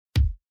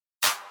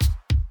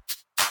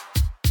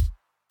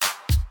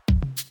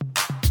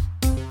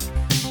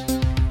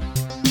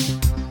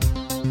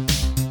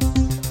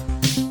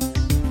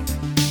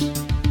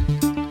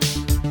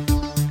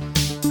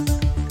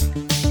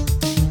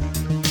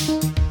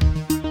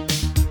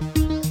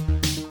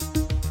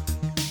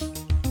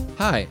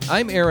Hi,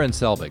 I'm Aaron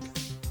Selvig.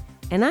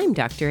 And I'm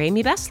Dr.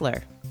 Amy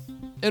Bessler.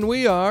 And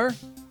we are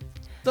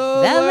the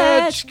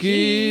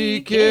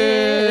Latchkey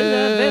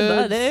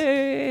Kids.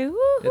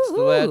 It's the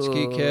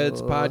Latchkey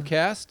Kids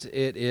podcast.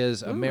 It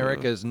is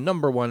America's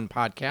 #1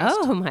 podcast.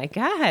 Oh, my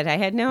God. I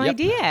had no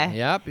idea.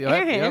 Yep.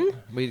 Aaron,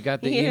 We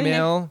got the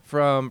email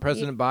from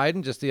President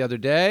Biden just the other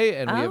day,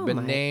 and we have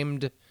been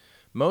named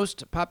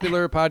most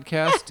popular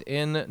podcast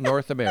in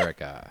North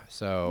America.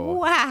 So,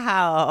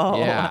 wow.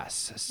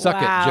 Yes. Suck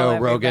it, Joe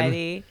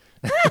everybody.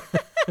 Rogan.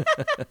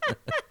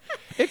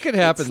 It could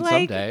happen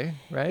someday,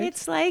 right?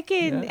 It's like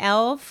in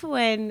Elf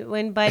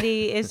when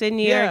Buddy is in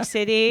New York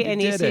City and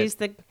he sees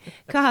the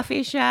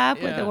coffee shop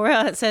with the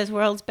world. It says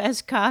 "World's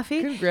Best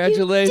Coffee."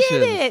 Congratulations! You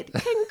did it!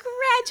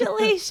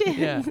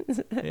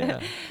 Congratulations! Yeah.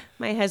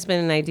 My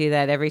husband and I do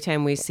that every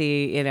time we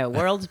see,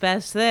 "World's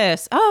Best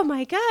this." Oh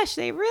my gosh,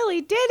 they really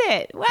did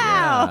it!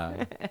 Wow.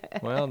 Yeah.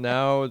 Well,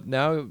 now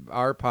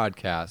our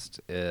podcast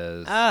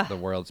is the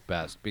world's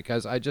best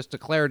because I just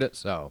declared it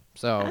so.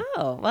 So.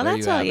 Oh, well,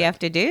 that's all you have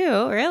to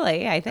do,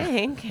 really, I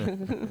think.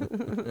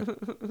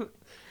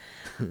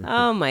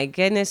 Oh, my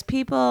goodness,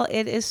 people,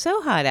 it is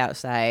so hot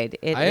outside.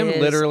 I am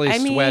literally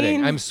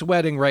sweating. I'm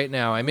sweating right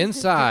now. I'm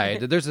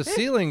inside. There's a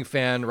ceiling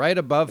fan right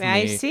above me.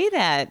 I see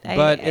that.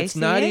 But it's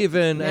not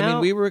even, no. I mean,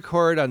 we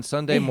record on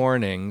Sunday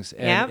mornings,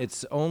 and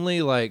it's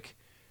only like,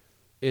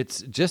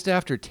 it's just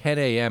after 10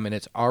 a.m., and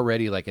it's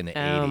already like in the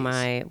 80s. Oh,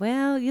 my.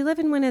 Well, you live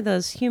in one of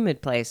those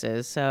humid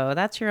places, so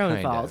that's your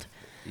own fault.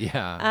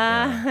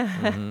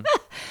 Yeah.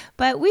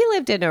 But we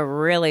lived in a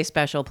really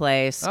special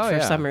place for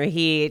summer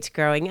heat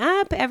growing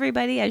up.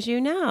 Everybody, as you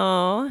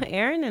know,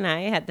 Aaron and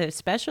I had the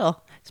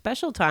special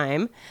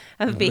time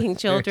of being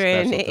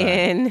children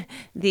in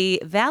the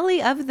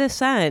Valley of the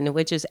Sun,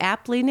 which is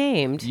aptly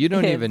named. You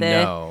don't even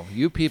know.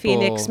 You people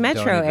Phoenix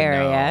metro don't even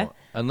area. know.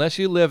 Unless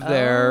you live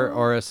there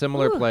or a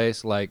similar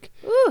place like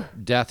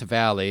Death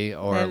Valley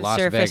or the Las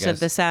surface Vegas. of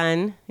the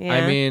sun. Yeah.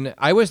 I mean,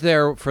 I was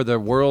there for the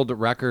world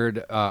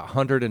record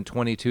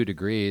 122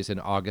 degrees in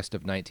August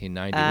of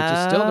 1990, which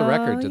is still the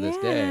record to this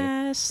day.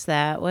 Yes,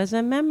 that was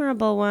a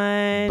memorable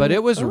one. But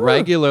it was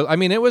regular. I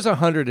mean, it was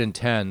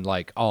 110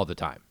 like all the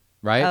time,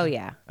 right? Oh,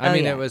 yeah. I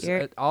mean, it was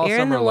all you're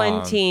summer in the long.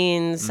 one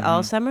teens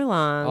all summer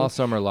long. All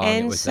summer long.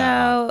 And it was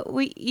so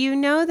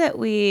that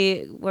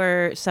we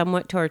were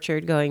somewhat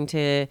tortured going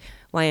to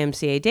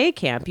YMCA day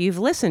camp. You've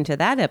listened to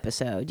that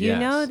episode. You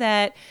know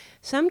that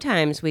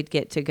sometimes we'd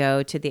get to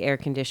go to the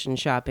air-conditioned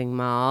shopping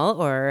mall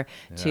or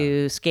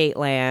to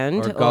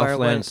Skateland. Or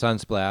Golfland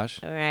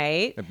Sunsplash.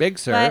 Right. A big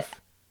surf. But,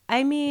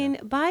 I mean,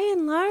 by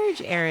and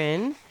large,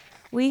 Aaron,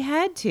 we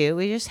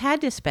just had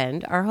to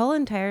spend our whole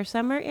entire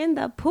summer in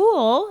the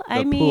pool.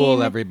 The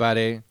pool,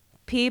 everybody.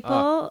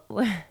 People...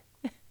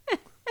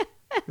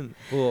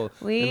 Pool.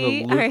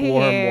 We in the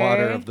lukewarm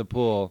water of the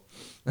pool.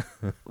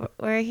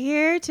 We're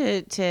here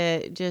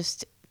to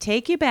just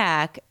take you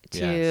back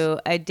to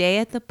a day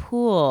at the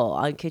pool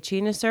on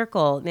Kachina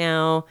Circle.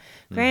 Now,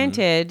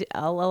 granted,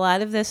 a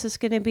lot of this is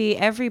going to be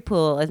every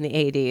pool in the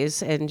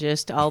 80s and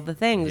just all the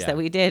things that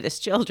we did as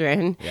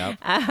children. Yep.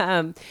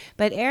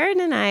 But Aaron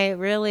and I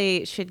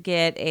really should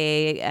get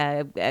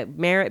a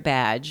merit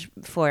badge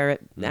for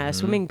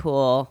swimming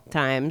pool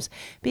times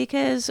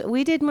because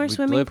we did more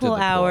swimming pool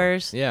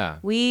hours. Yeah.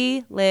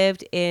 We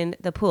lived in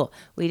the pool.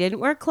 We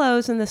didn't wear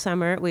clothes in the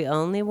summer. We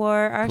only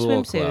wore our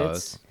Pool swimsuits.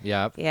 Clothes.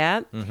 Yep.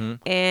 Yep.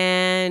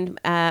 And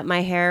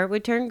my hair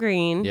would turn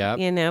green,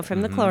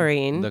 from the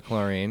chlorine. The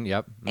chlorine,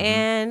 yep.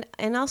 And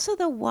also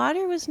the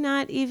water was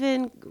not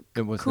even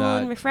cool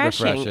and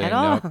refreshing at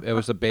all. No, it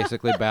was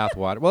basically bath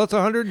water. Well, it's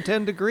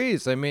 110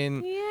 degrees. I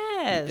mean,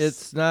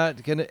 it's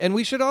not going to... And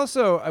we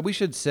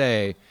should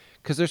say,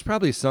 because there's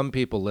probably some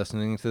people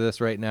listening to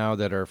this right now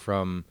that are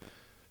from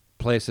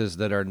places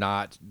that are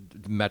not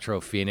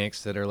Metro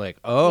Phoenix that are like,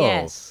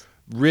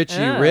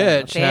 Richie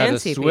Rich had a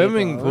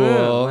swimming pool.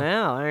 Oh,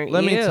 well, aren't you?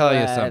 Let me tell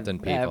you something,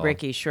 people.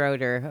 Ricky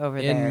Schroeder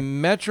over there.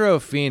 In Metro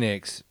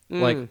Phoenix,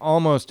 like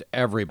almost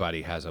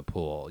everybody has a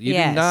pool. You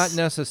do not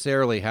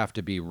necessarily have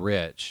to be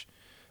rich.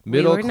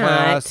 Middle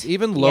class,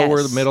 even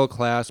lower middle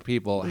class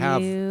people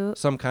have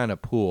some kind of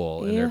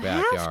pool in their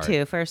backyard. You have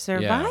to for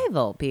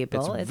survival,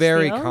 people. It's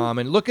very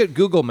common. Look at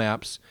Google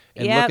Maps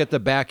and look at the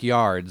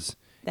backyards.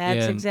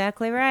 That's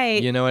exactly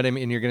right. You know what I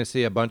mean? And you're going to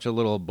see a bunch of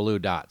little blue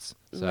dots.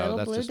 So little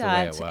that's blue just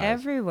dots the way it was.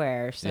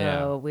 everywhere.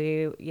 So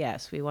we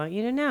want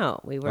you to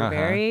know we were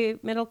very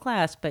middle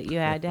class, but you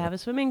had to have a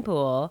swimming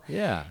pool.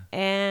 Yeah.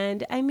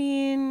 And I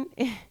mean,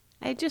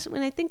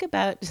 when I think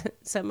about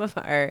some of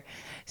our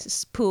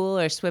pool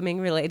or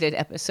swimming related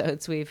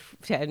episodes we've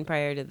had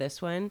prior to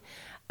this one,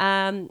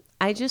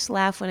 I just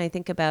laugh when I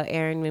think about,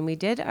 Aaron, when we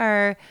did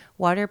our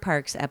water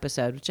parks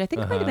episode, which I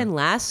think might have been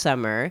last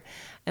summer,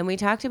 and we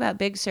talked about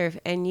Big Surf,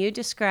 and you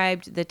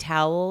described the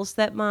towels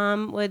that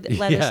Mom would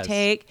let us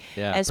take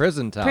as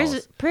prison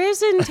towels.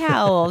 Prison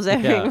towels,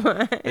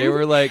 everyone. They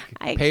were like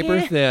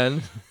paper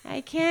thin.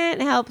 I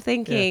can't help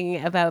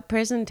thinking about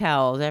prison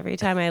towels every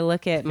time I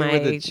look at They were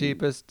the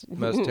cheapest,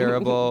 most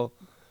terrible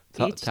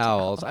beach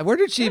towels. Where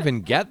did she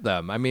even get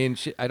them? I mean,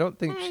 I don't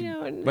think she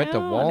went to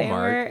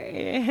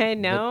Walmart.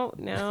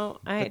 No.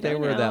 I they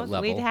don't were know. that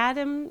level. We'd had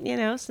them,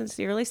 since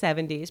the early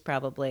 70s,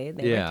 probably.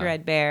 They were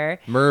threadbare.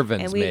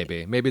 Mervyn's,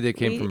 maybe. Maybe they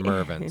came from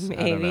Mervyn's.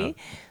 Maybe. I don't know.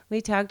 We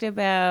talked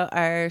about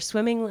our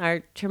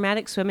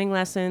traumatic swimming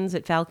lessons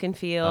at Falcon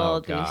Field. Oh,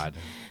 God.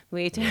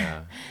 We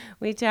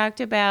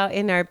talked about,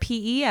 in our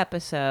PE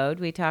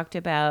episode, we talked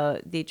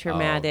about the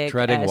traumatic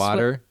treading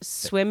water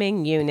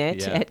swimming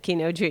unit at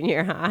Keno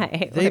Junior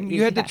High.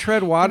 You had to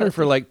tread water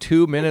for like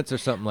 2 minutes or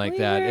something like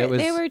that.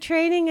 They were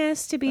training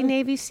us to be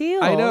Navy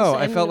SEALs. I know.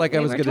 I felt like I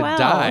was going to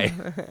die.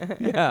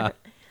 Yeah.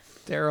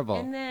 Terrible.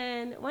 And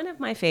then one of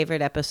my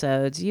favorite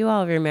episodes, you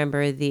all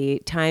remember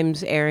the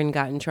Times Aaron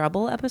Got in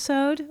Trouble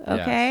episode,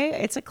 okay?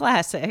 Yes. It's a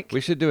classic.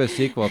 We should do a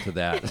sequel to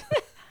that.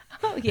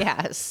 Oh,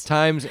 yes.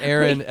 Times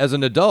Aaron as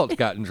an adult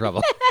got in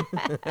trouble.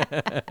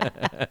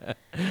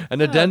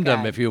 An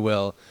addendum, if you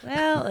will.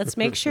 Well, let's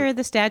make sure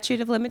the statute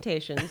of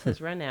limitations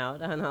has run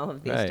out on all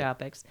of these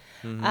topics.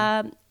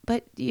 Mm-hmm.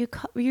 But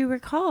you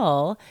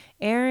recall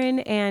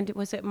Aaron and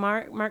was it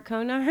Mark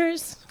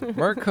Konars?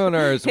 Mark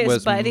Konars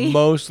was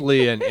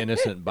mostly an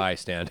innocent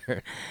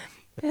bystander.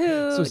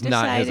 Who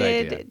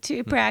decided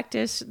to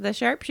practice the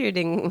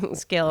sharpshooting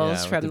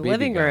skills from the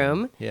living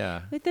room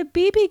with the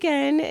BB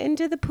gun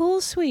into the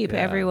pool sweep,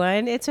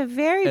 everyone. It's a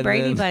very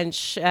Brady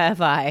Bunch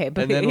vibe.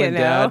 And then when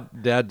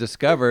Dad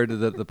discovered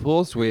that the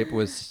pool sweep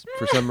was,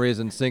 for some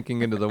reason,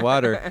 sinking into the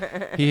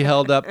water, he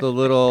held up the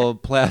little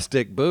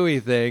plastic buoy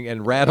thing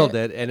and rattled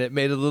it, and it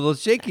made a little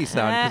shaky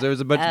sound because there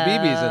was a bunch of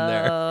BBs in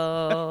there.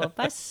 Oh,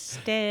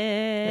 busted.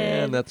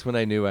 And that's when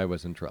I knew I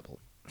was in trouble.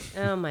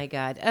 Oh, my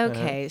God.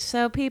 Okay,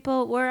 so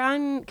people, we're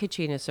on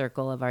Kachina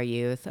Circle of our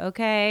youth,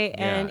 okay?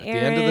 Yeah, and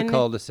Aaron, the end of the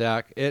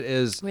cul-de-sac. It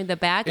is... We're in the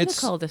back of the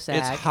cul-de-sac.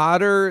 It's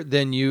hotter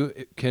than you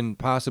can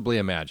possibly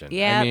imagine.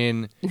 Yep. I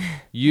mean,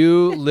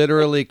 you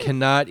literally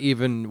cannot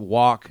even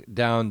walk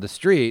down the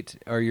street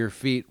or your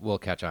feet will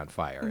catch on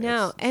fire.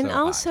 No, it's and so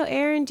also, hot.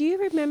 Aaron, do you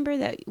remember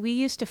that we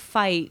used to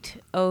fight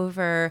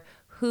over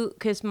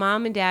because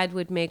Mom and Dad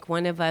would make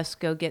one of us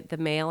go get the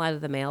mail out of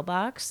the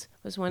mailbox?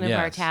 Was one of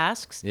our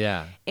tasks.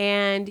 Yeah.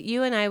 And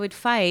you and I would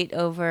fight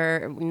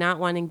over not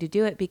wanting to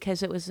do it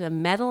because it was a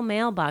metal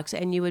mailbox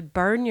and you would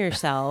burn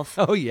yourself.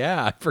 Oh,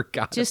 yeah. I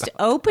forgot. Just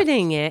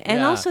opening it.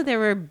 And also there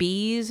were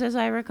bees, as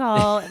I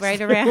recall,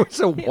 right around. It was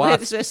a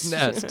wasp's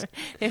nest.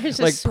 There was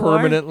a like swarm.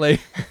 Permanently.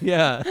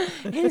 Yeah.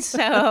 And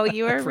so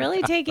you were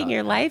really taking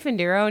your life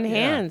into your own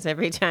hands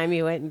every time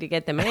you went in to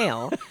get the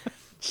mail.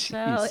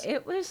 So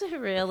it was a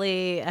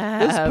really...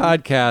 this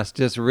podcast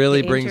just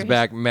really brings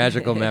back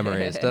magical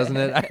memories, doesn't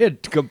it? I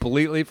had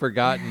completely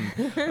forgotten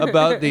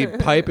about the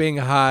piping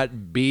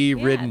hot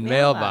bee-ridden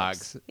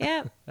mailbox.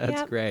 Yep.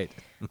 That's great.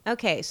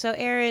 Okay, so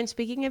Aaron,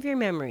 speaking of your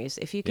memories,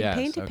 if you could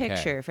paint a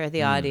picture for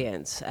the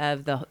audience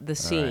of the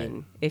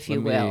scene, if you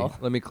will.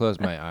 Let me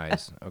close my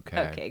eyes. Okay.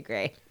 Okay,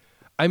 great.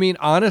 I mean,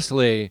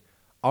 honestly...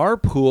 Our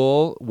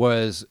pool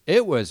was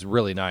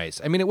really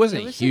nice. I mean, it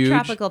wasn't huge. It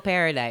was a tropical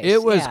paradise.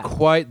 It was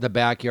quite the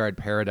backyard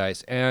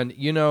paradise. And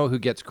you know who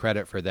gets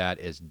credit for that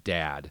is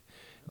Dad.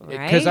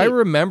 Because I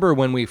remember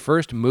when we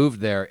first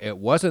moved there, it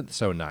wasn't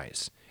so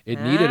nice.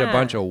 It needed a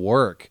bunch of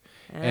work.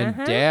 And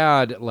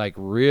Dad,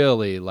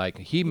 really,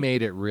 he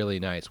made it really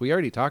nice. We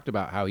already talked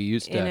about how he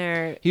used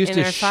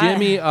to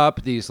shimmy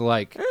up these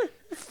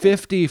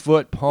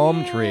 50-foot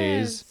palm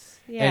trees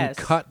and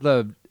cut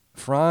the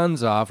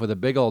fronds off with a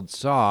big old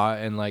saw,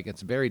 and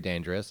it's very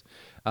dangerous.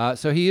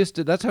 So he used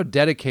to. That's how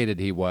dedicated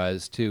he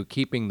was to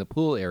keeping the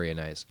pool area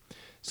nice.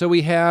 So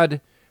we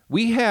had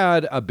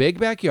a big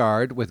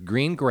backyard with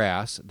green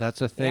grass.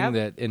 That's a thing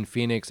that in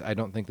Phoenix I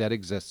don't think that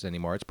exists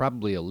anymore. It's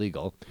probably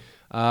illegal.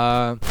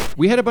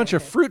 We had a bunch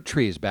of fruit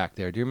trees back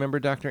there. Do you remember,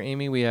 Dr.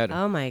 Amy? We had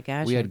oh my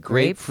gosh, we had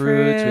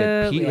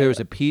grapefruits. There was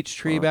a peach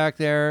tree back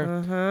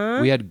there.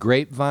 We had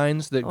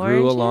grapevines that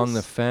grew along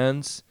the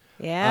fence.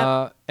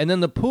 Yeah. And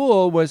then the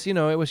pool was, it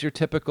was your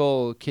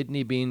typical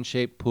kidney bean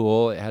shaped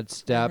pool. It had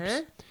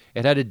steps.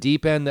 It had a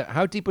deep end.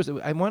 How deep was it?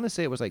 I want to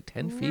say it was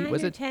 10 feet.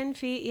 Was it 10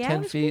 feet? Yeah.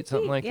 10 feet,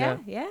 something like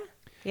that.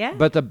 Yeah.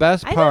 But the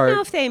best part. I don't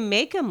know if they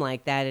make them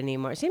like that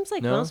anymore. It seems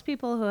like most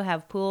people who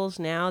have pools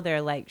now,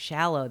 they're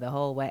shallow the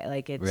whole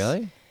way. It's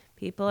really?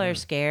 People are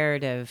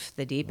scared of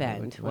the deep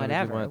end.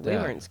 Whatever. We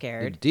weren't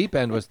scared. The deep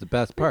end was the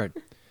best part.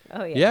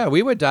 Oh, yeah. Yeah,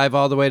 we would dive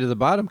all the way to the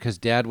bottom because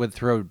Dad would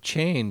throw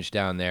change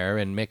down there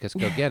and make us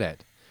go get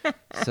it.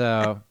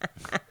 So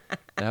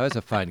that was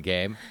a fun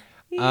game.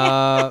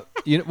 What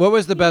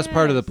was the best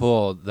part of the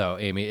pool, though,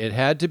 Amy? It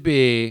had to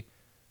be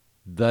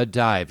the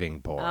diving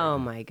board. Oh,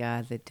 my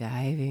God, the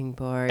diving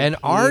board. And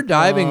our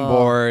diving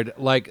board,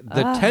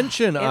 the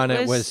tension on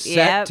it was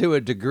set to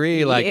a degree,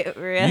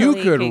 you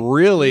could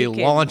really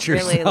launch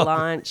yourself. Really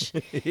launch.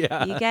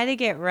 Yeah. You got to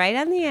get right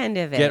on the end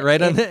of it. Get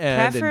right on the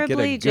end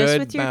preferably and get a good just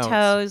with bounce. Your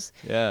toes.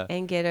 Yeah.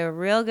 And get a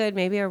real good,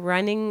 maybe a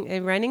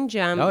running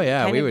jump. Oh,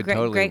 yeah, we would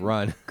totally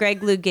run.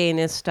 Greg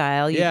Louganis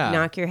style. You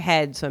knock your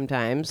head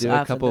sometimes Do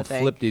off a couple of the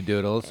thing.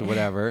 flip-de-doodles or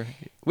whatever.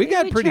 We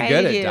got pretty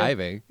good at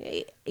diving.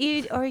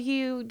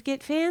 You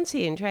get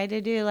fancy and try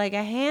to do like a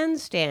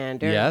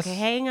handstand or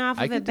hang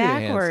off of it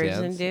backwards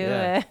and do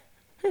a...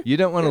 You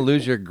don't want to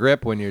lose your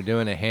grip when you're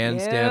doing a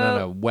handstand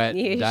on a wet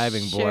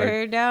diving board.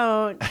 Sure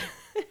don't.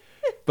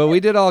 But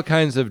we did all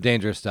kinds of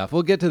dangerous stuff.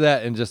 We'll get to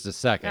that in just a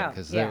second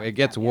because it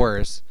gets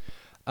worse.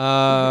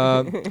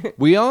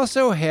 We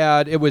also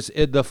had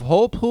the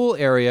whole pool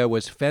area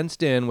was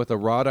fenced in with a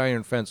wrought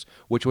iron fence,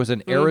 which was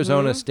an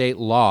Arizona state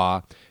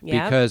law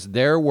because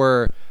there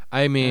were.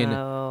 I mean,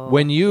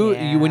 when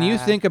you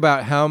think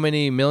about how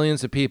many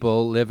millions of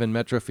people live in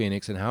Metro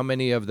Phoenix and how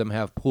many of them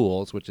have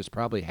pools, which is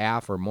probably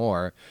half or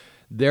more.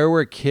 There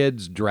were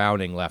kids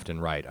drowning left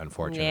and right,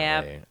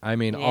 unfortunately. Yep. I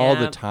mean, all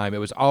the time. It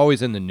was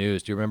always in the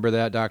news. Do you remember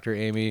that, Dr.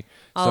 Amy?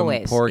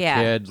 Always. Some poor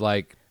kid,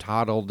 like,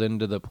 toddled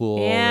into the pool,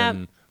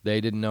 and they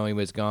didn't know he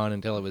was gone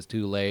until it was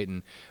too late.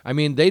 And I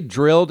mean, they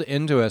drilled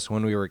into us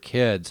when we were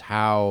kids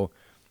how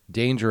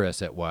dangerous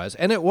it was.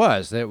 And it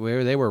was. They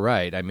were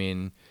right. I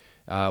mean,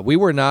 we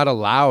were not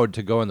allowed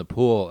to go in the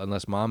pool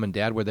unless Mom and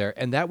Dad were there.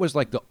 And that was,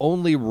 like, the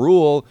only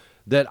rule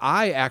that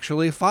I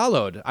actually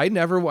followed. We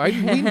never went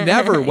in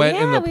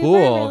the pool. We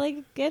were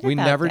really good about we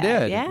never that.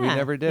 did. Yeah. We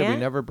never did. Yeah. We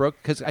never broke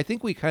because I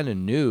think we kind of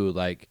knew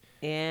like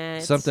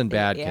something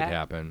bad could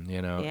happen.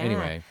 You know. Yeah.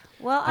 Anyway.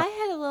 Well, I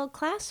had a little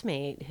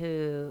classmate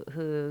who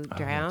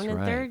drowned in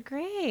third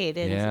grade,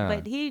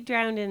 but he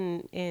drowned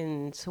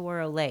in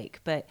Saguaro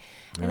Lake.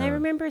 And I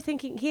remember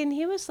thinking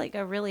he was like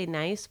a really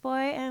nice boy,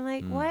 and I'm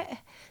like, what?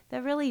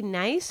 The really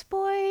nice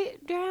boy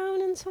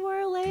drowned in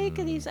Saguaro Lake,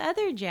 and these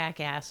other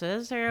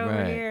jackasses are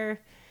over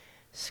here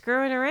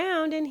screwing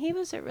around, and he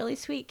was a really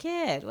sweet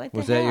kid. What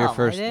was the hell? That your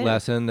first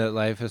lesson that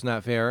life is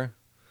not fair?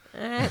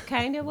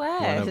 Kind of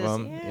was. One of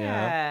them.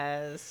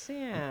 Yes.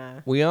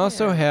 Yeah. We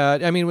also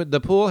had, I mean,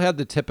 the pool had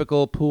the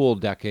typical pool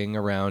decking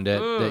around it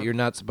that you're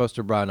not supposed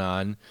to run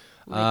on.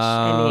 Which,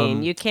 I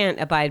mean, you can't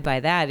abide by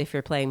that if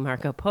you're playing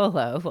Marco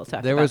Polo. We'll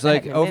talk there about was that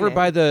like in a over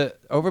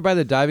minute. by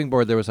the diving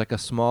board, there was like a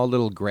small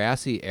little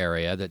grassy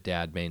area that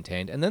Dad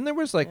maintained. And then there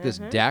was like this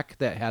deck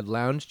that had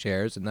lounge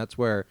chairs, and that's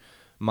where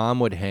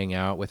Mom would hang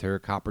out with her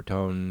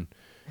Coppertone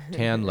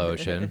tan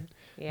lotion.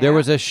 Yeah. There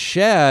was a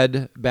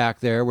shed back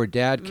there where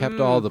Dad kept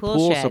all the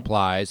pool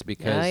supplies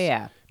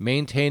because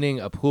maintaining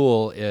a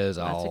pool is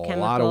a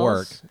lot of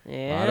work.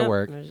 Yeah. A lot of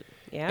work.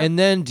 And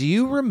then do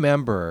you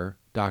remember,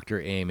 Dr.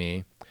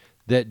 Amy,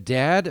 that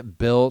Dad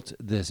built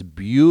this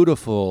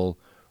beautiful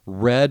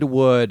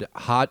redwood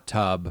hot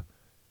tub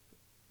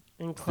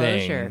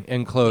enclosure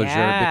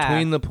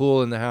between the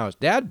pool and the house?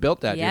 Dad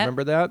built that. Do you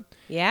remember that?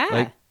 Yeah.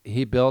 Like,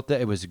 he built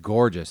that. It was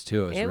gorgeous,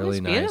 too. It was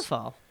really nice.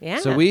 Beautiful. Yeah.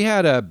 So we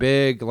had a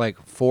big, like,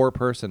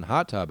 4-person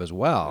hot tub as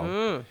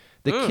well.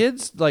 The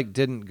kids, like,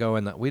 didn't go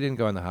in we didn't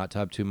go in the hot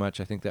tub too much.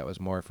 I think that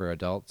was more for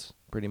adults,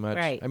 pretty much.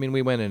 Right. I mean,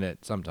 we went in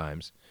it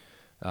sometimes.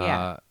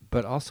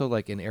 But also,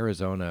 like, in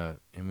Arizona,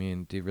 I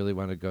mean, do you really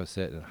want to go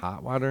sit in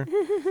hot water?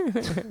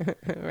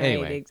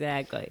 Right,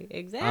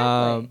 exactly.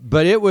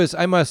 But it was,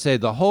 I must say,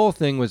 the whole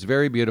thing was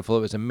very beautiful. It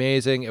was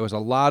amazing. It was a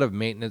lot of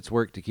maintenance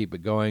work to keep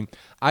it going.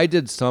 I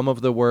did some of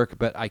the work,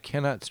 but I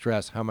cannot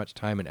stress how much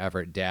time and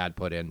effort Dad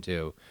put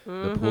into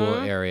the pool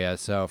area.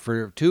 So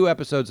for 2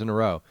 episodes in a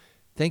row,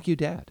 thank you,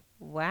 Dad.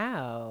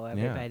 Wow,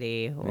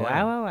 everybody.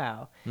 Yeah.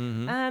 Wow.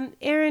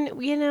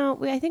 Aaron, you know,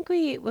 I think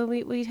when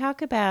we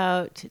talk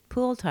about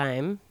pool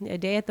time, a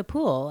day at the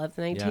pool of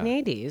the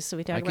 1980s, so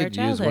we talk about our childhood.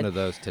 I could use one of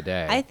those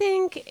today. I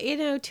think, you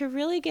know, to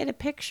really get a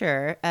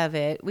picture of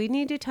it, we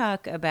need to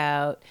talk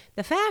about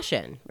the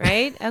fashion,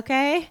 right?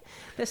 Okay?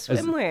 The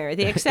swimwear,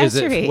 the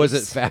accessories. Was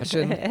it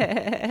fashion?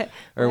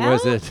 Or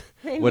was it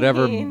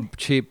whatever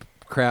cheap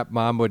crap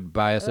Mom would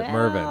buy us at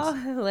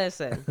Mervin's?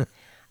 Listen.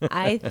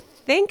 I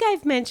think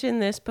I've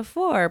mentioned this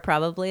before,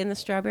 probably in the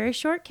strawberry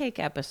shortcake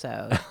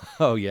episode.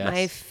 Oh, yes.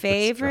 My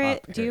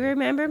favorite. Do you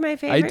remember my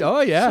favorite?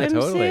 Swimsuit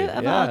totally.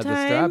 Of all time?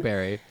 The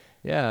strawberry.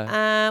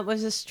 Yeah.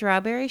 Was a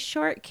strawberry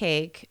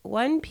shortcake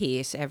one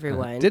piece,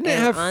 everyone. Didn't it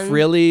have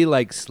frilly,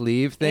 like,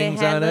 sleeve things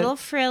on it? It had little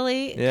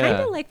frilly,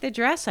 kind of like the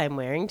dress I'm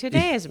wearing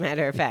today, as a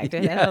matter of fact.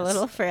 It had a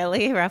little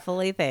frilly,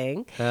 ruffly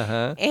thing.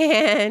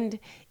 And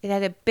it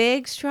had a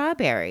big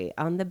strawberry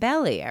on the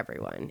belly,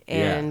 everyone.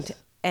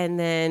 And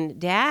then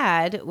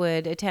Dad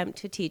would attempt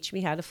to teach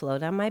me how to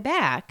float on my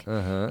back.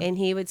 And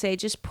he would say,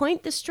 just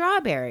point the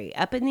strawberry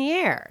up in the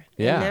air.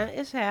 Yeah. And that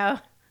is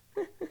how...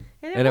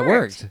 And it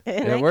worked.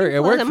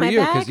 It worked for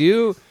you because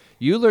you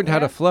learned how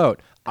to float.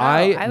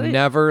 I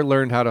never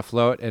learned how to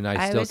float, and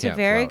I still can't float. I was a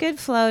very good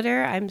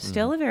floater. I'm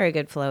still a very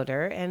good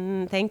floater.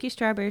 And thank you,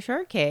 Strawberry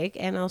Shortcake.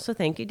 And also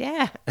thank you,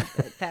 Dad.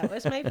 That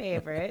was my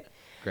favorite.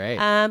 Great.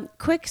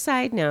 Quick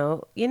side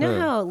note, you know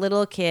how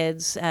little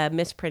kids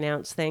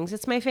mispronounce things?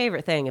 It's my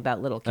favorite thing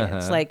about little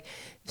kids. Like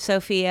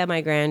Sophia,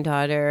 my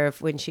granddaughter,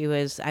 when she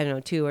was,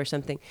 2 or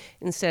something,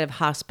 instead of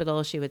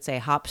hospital, she would say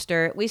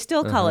hopster. We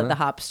still call it the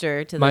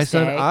hopster to my this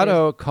day. My son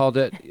Otto called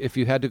it, if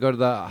you had to go to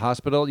the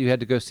hospital, you had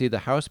to go see the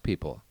house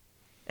people.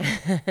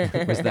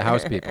 It was the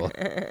house people.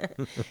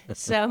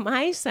 So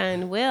my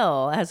son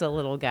Will, as a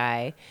little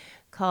guy,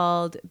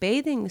 called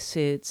bathing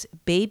suits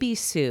baby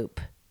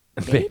soup.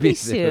 Baby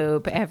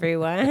soup,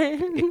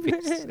 everyone.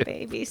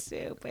 Baby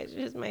soup, which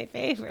is my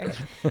favorite.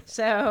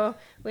 So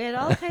we had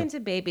all kinds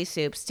of baby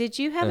soups. Did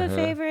you have a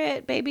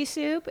favorite baby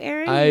soup,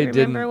 Aaron? Do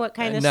you remember what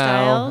kind of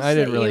styles I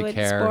didn't that you really would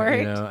care. sport?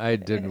 You know, I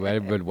didn't. I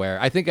would wear.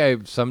 I think I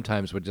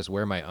sometimes would just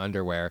wear my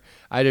underwear.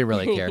 I didn't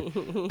really care.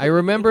 I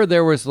remember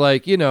there was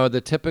like, you know, the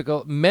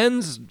typical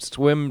men's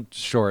swim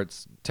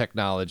shorts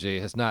technology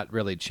has not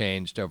really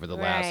changed over the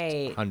last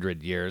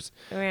 100 years.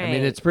 Right. I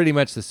mean, it's pretty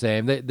much the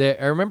same.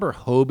 I remember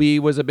Hobie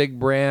was a big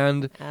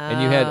brand,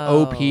 and you had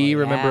OP.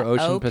 Remember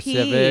Ocean OP.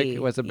 Pacific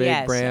was a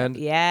big brand.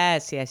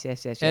 Yes.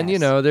 And you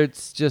know,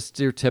 there's just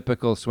your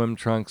typical swim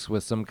trunks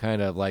with some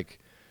kind of like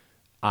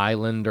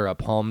island or a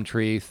palm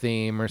tree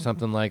theme or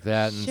something like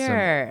that, and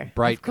some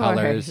bright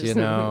colors, you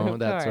know,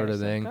 that sort of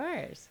thing. Of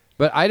course.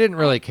 But I didn't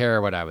really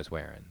care what I was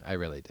wearing. I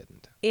really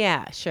didn't.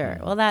 Yeah, sure.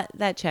 Well,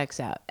 that checks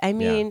out. I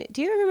mean,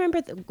 do you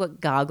remember what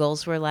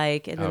goggles were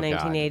like in the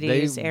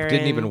 1980s, They Aaron?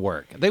 didn't even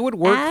work. They would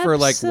work for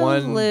like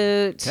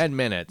 10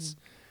 minutes.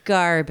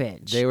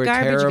 Garbage. They were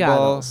garbage terrible.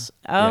 Goggles.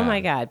 Oh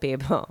my God,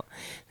 people.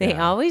 They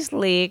always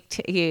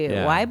leaked.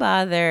 Why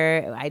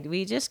bother?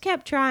 We just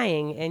kept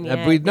trying. And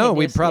yet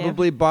we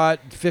probably bought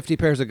 50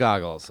 pairs of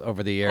goggles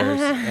over the years,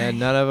 and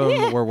none of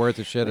them were worth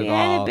a shit at all. We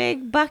had a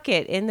big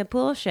bucket in the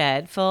pool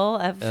shed full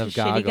of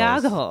shitty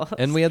goggles.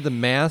 And we had the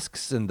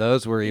masks, and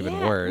those were even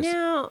worse.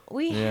 Now,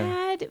 we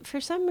had, for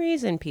some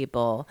reason,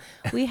 people,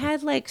 we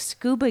had like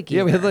scuba gear.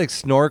 Yeah, we had like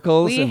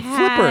snorkels and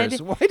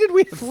flippers. Why did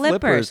we have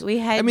flippers? We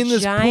had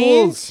this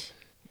pool's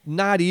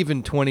not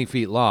even 20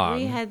 feet long.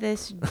 We had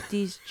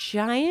these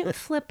giant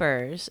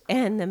flippers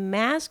and the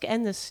mask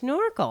and the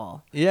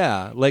snorkel.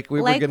 Yeah, like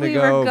we were going to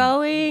go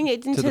going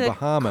into the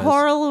Bahamas.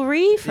 coral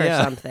reef or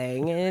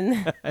something.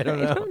 And I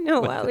don't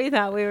know what we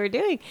thought we were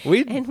doing.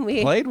 We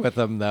played with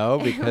them though,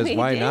 because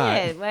why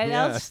not? What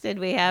else did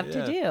we have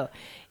to do?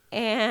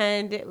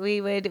 And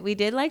we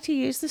did like to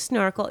use the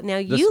snorkel. Now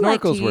you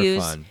like to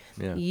use fun.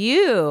 Yeah.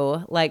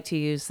 You like to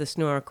use the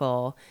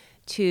snorkel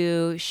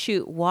to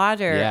shoot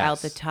water out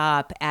the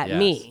top at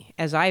me,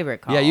 as I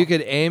recall. Yeah, you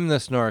could aim the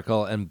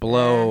snorkel and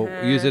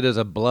use it as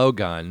a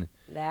blowgun.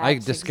 I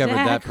discovered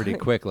that pretty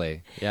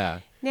quickly. Yeah.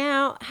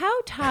 Now,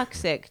 how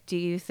toxic do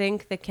you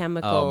think the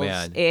chemicals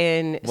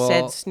in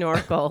said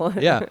snorkel?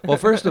 Yeah. Well,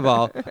 first of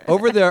all,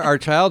 over there, our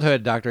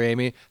childhood, Dr.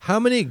 Amy, how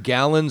many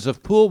gallons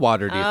of pool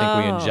water do you think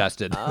we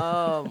ingested?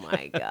 Oh,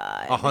 my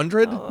God.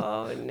 100?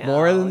 Oh, no.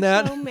 More than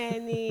that? So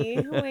many.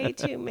 Way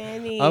too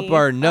many. Up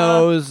our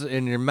nose,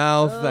 in your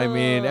mouth. I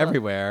mean,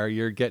 everywhere.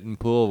 You're getting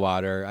pool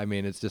water. I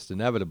mean, it's just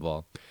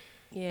inevitable.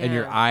 Yeah. And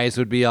your eyes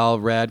would be all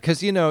red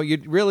because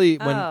you'd really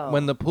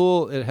when the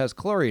pool, it has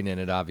chlorine in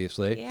it,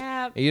 obviously.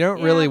 Yeah. You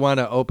don't really want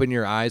to open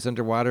your eyes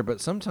underwater,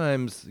 but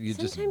sometimes you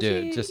just do.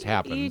 It just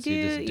happens. You do.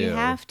 You just do. You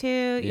have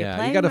to.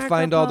 Yeah. You got to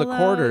find all the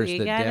quarters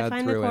that Dad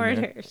threw in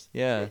there.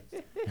 Yeah.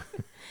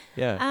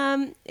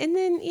 Yeah. And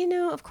then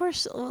of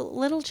course,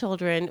 little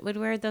children would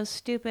wear those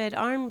stupid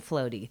arm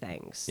floaty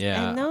things.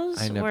 Yeah. And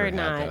those were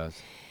not.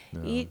 Those.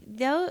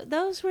 No.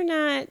 Those were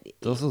not.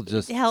 Those will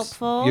just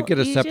helpful. You get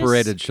a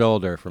separated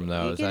shoulder from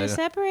those. You get a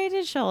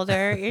separated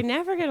shoulder. You're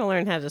never going to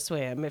learn how to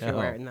swim if you're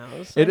wearing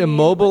those. It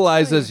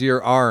immobilizes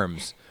your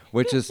arms,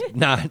 which is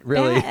not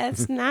really.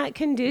 That's not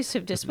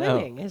conducive to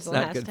swimming. Is the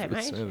last time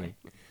I checked.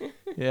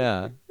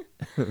 Yeah.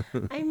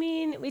 I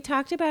mean, we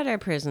talked about our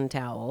prison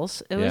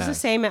towels. It was the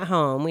same at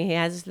home. We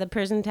had the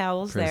prison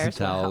towels there as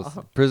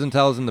well. Prison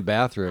towels in the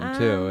bathroom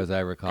too, as I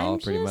recall,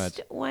 pretty much. I'm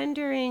just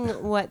wondering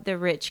what the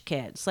rich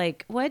kids,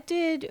 like, what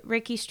did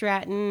Ricky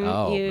Stratton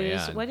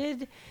use? Man. What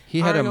did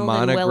he Arnold had a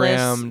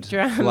monogrammed, and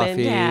Drummond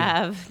fluffy.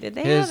 have? Did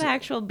they have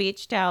actual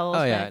beach towels?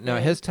 Oh yeah, no,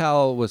 his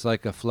towel was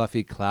like a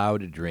fluffy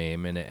cloud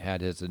dream, and it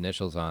had his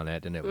initials on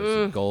it, and it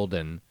was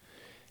golden.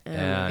 Oh my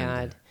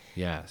God!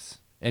 Yes.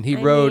 And he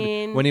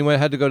when he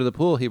had to go to the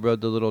pool, he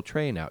rode the little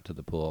train out to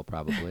the pool,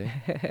 probably,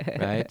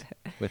 right?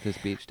 With his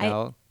beach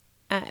towel.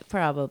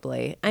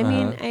 Probably. I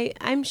mean,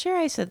 I'm sure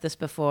I said this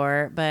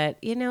before, but,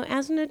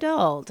 as an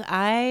adult,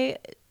 I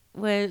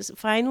was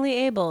finally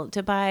able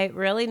to buy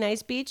really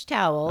nice beach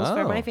towels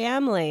for my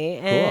family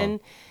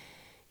and,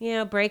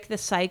 break the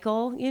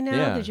cycle, the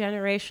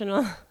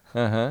generational.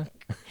 Uh-huh.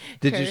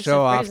 Did you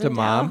show off to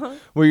Mom?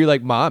 Were you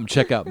like, Mom,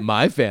 check out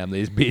my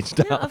family's beach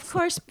towels? No, of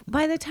course,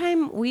 by the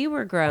time we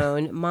were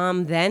grown,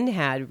 Mom then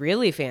had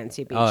really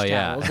fancy beach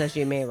towels, as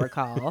you may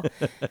recall.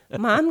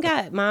 Mom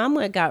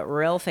got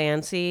real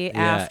fancy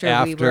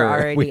after we were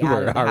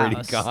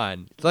already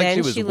gone. It's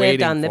like then she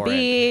lived on the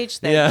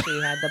beach. Then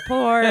she had the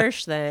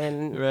Porsche.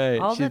 Then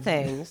all the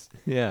things.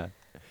 Yeah.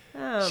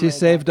 Oh she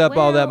saved up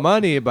all that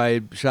money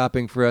by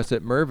shopping for us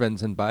at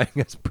Mervyn's and buying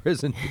us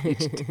prison beach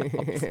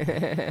towels.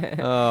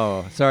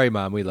 Oh, sorry,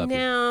 Mom. We love you.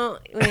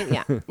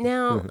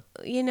 Now,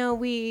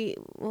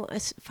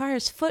 as far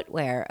as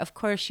footwear, of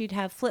course, you'd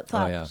have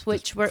flip-flops,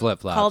 which were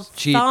called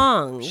cheap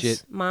thongs.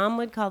 Shit. Mom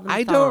would call them thongs.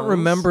 I don't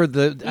remember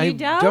I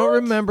don't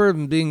remember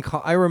them being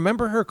called. I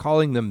remember her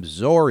calling them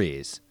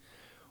Zoris,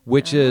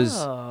 which is,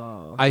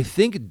 I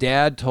think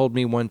Dad told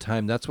me one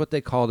time that's what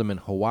they called them in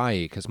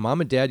Hawaii, because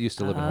Mom and Dad used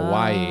to live in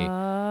Hawaii.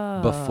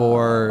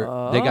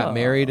 before they got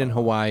married in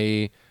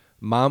Hawaii.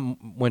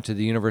 Mom went to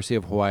the University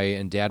of Hawaii,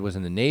 and Dad was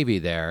in the Navy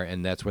there,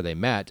 and that's where they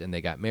met, and they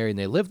got married, and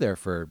they lived there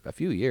for a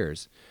few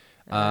years.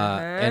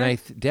 And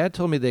Dad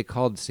told me they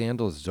called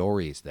sandals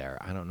Zoris there.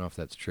 I don't know if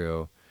that's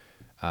true.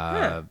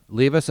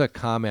 Leave us a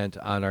comment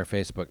on our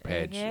Facebook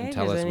page and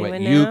tell us what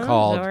you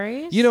called.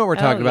 Zoris? You know what we're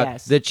talking about.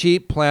 Yes. The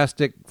cheap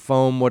plastic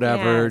foam,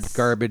 whatever, Yes.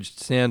 garbage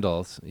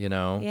sandals,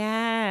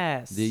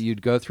 Yes.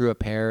 You'd go through a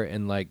pair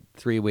in like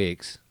 3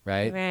 weeks,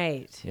 right?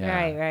 Right.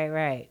 Yeah.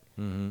 Right.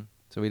 Mm-hmm.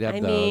 So we'd have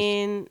those. I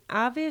mean,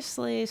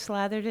 obviously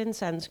slathered in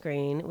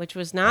sunscreen, which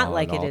was not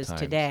like it is times.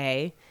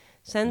 today.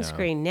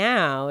 Sunscreen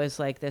now is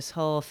like this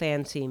whole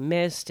fancy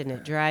mist, and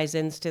it dries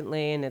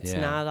instantly, and it's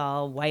not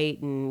all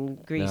white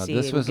and greasy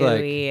and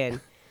gooey.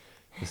 And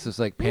this was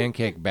like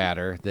pancake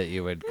batter that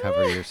you would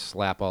cover your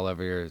slap all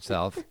over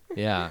yourself.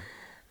 Yeah.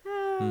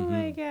 oh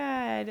my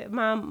God,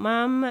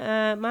 Mom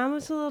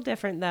was a little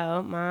different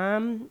though.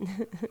 Mom.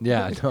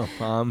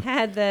 Mom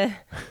had the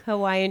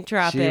Hawaiian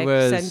tropic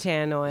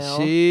suntan oil.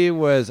 She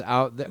was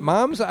out there.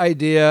 Mom's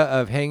idea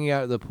of hanging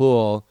out at the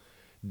pool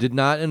did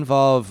not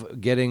involve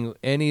getting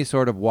any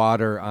sort of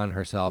water on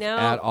herself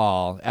at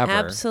all, ever.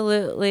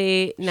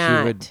 Absolutely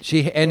not.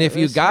 If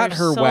you got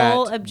her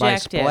wet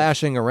objective. by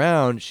splashing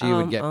around, she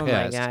would get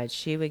pissed. Oh my God,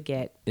 she would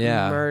get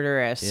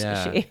murderous.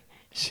 Yeah.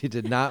 She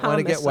did not want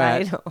to get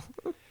wet. Homicidal.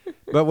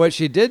 But what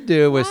she did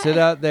do was sit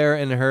out there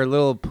in her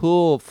little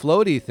pool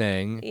floaty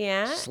thing,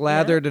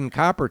 slathered in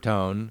copper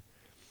tone.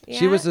 Yeah.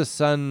 She was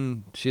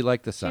she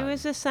liked the sun. She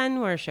was a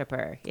sun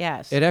worshiper,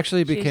 yes. It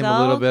actually became a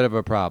little bit of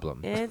a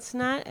problem. This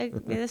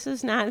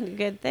is not a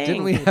good thing.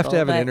 Didn't we have to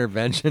have an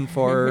intervention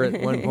for her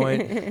at one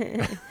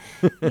point?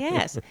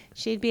 Yes.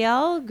 She'd be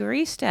all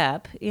greased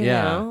up, you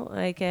know,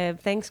 like a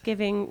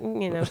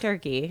Thanksgiving,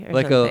 turkey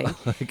or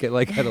something.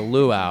 Like at a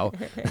luau.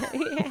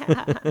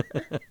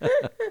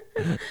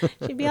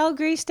 She'd be all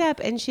greased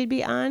up, and she'd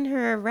be on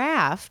her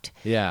raft,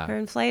 her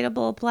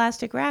inflatable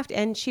plastic raft,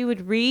 and she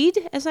would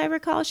read, as I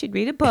recall. She'd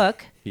read a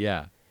book.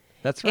 Yeah,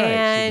 that's right.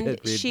 And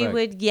she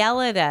would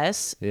yell at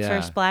us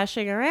for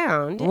splashing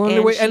around.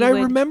 And I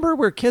remember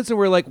we're kids, and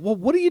we're like, well,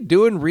 what are you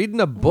doing reading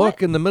a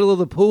book in the middle of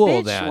the pool,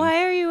 Bitch, then?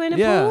 Why are you in a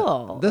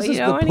pool? This is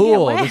the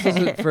pool. This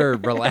isn't for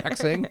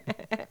relaxing.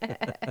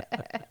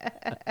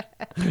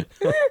 A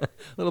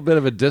little bit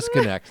of a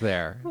disconnect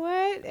there.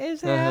 What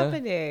is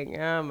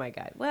happening? Oh my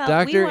God! Well,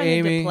 Dr. we wanted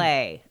Amy, to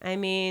play. I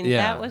mean,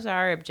 that was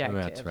our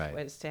objective. That's right.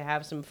 Was to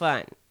have some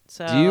fun.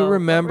 So, do you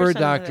remember,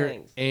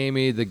 Dr.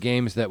 Amy, the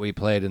games that we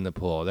played in the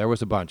pool? There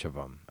was a bunch of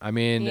them. I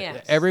mean,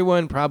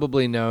 everyone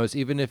probably knows,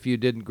 even if you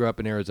didn't grow up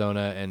in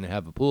Arizona and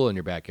have a pool in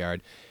your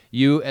backyard,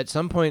 you at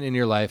some point in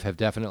your life have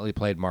definitely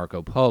played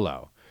Marco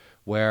Polo,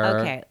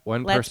 where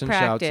one person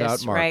shouts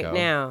out Marco. Right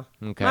now.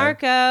 Okay.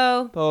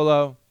 Marco.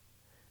 Polo.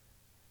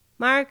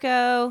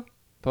 Marco.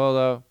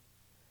 Polo.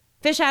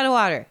 Fish out of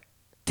water.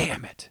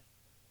 Damn it.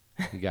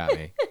 You got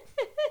me.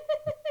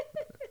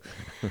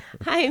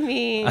 I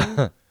mean,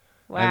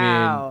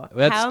 wow. I mean,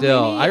 that's How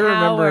still. many I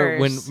remember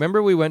hours?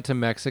 Remember we went to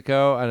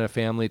Mexico on a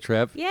family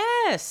trip.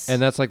 Yes.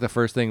 And that's like the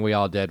first thing we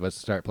all did was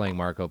start playing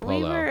Marco Polo.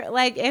 We were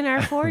like in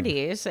our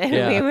 40s, and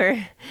we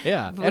were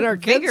and our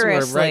kids were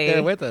right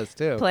there with us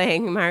too,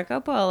 playing Marco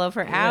Polo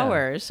for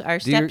hours.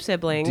 Our step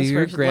siblings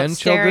were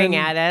staring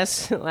at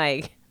us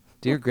like.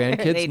 Do your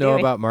grandkids know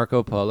about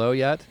Marco Polo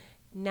yet?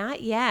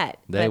 Not yet.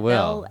 They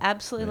will. They'll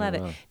absolutely love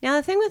it. Now,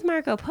 the thing with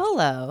Marco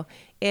Polo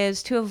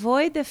is to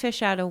avoid the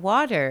fish out of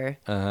water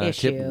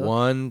issue. Tip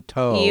one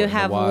toe. You in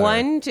have the water.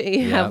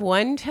 have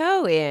one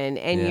toe in,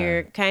 and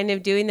you're kind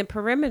of doing the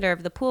perimeter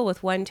of the pool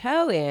with one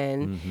toe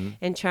in,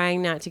 and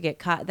trying not to get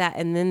caught.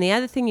 And then the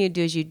other thing you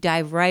do is you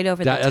dive right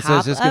over the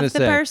top of the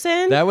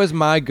person. That was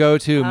my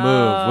go-to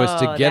move, was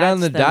to get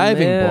on the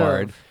diving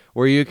board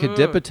where you could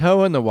dip a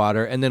toe in the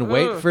water and then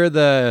wait for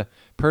the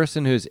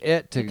person who's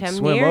to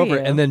swim over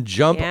and then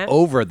jump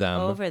over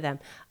them.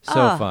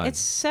 So fun. It's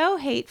so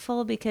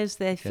hateful because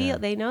they feel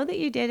they know that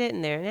you did it,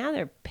 and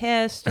they're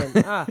pissed.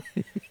 And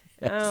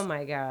oh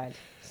my God,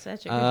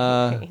 such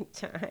a great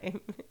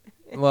time.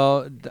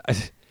 Well,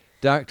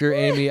 Dr.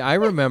 Amy, I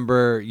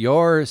remember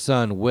your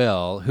son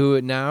Will,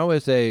 who now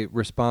is a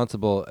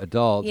responsible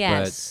adult.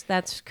 Yes,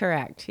 that's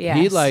correct. Yes.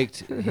 He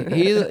liked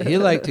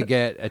to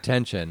get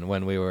attention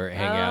when we were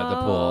hanging out at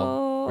the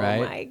pool, right?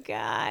 Oh my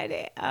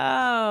God.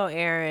 Oh,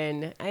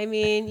 Aaron. I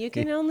mean, you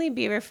can only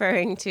be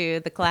referring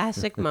to the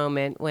classic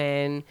moment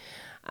when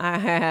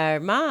our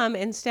mom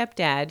and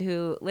stepdad,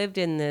 who lived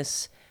in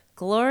this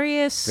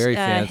glorious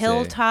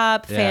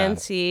hilltop,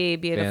 fancy,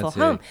 beautiful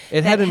home.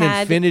 It had an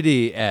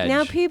infinity edge.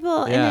 Now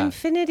an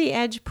infinity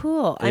edge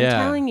pool. I'm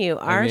telling you,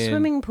 our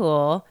swimming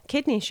pool,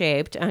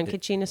 kidney-shaped on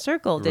Kachina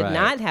Circle, did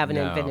not have an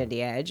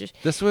infinity edge.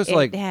 This was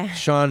like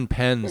Sean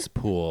Penn's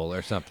pool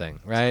or something,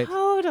 right?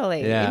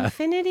 Totally. Yeah.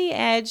 Infinity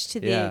edge to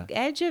the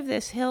edge of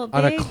this hill.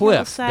 On a cliff,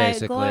 hillside,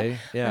 basically.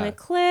 On a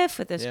cliff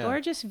with this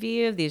gorgeous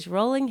view of these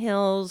rolling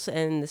hills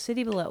and the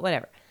city below,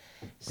 whatever.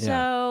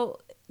 So...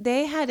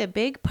 they had a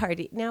big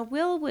party. Now,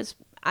 Will was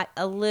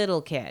a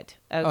little kid,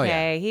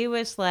 okay? He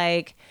was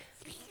like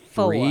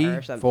 4 3,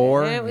 or something.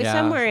 4, It was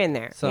somewhere in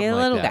there. Something a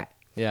like little that. guy.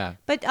 Yeah.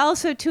 But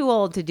also too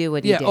old to do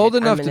what he did. Old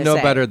enough I'm to gonna know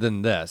say. better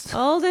than this.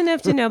 Old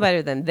enough to know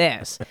better than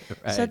this.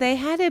 Right. So they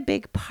had a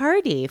big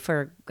party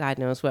for God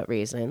knows what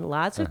reason.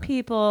 Lots of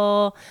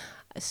people,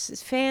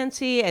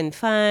 fancy and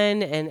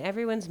fun, and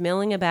everyone's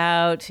milling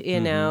about,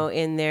 in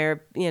their,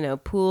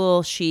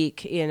 pool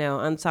chic,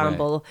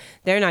 ensemble.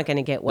 Right. They're not going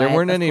to get wet. There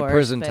weren't any course,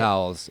 prison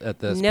towels at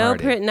this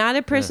party. Not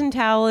a prison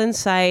towel in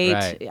sight.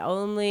 Right.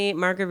 Only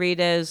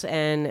margaritas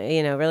and,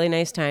 really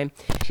nice time.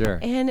 Sure.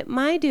 And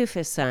my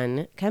doofus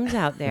son comes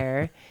out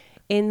there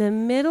in the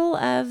middle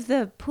of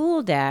the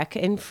pool deck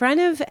in front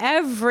of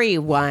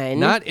everyone.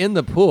 Not in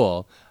the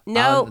pool.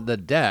 No. On the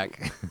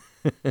deck.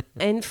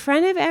 In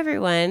front of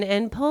everyone,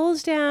 and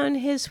pulls down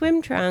his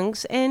swim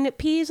trunks and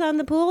pees on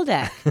the pool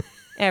deck.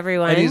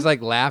 Everyone. And he's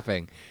like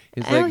laughing.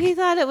 He's he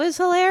thought it was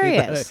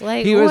hilarious.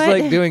 He was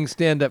like doing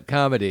stand-up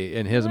comedy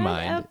in his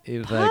mind. He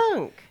was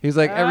punk.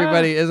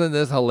 Everybody, isn't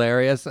this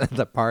hilarious at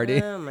the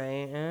party? Oh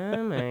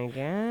my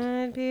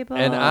God, people!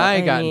 And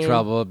I got in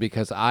trouble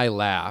because I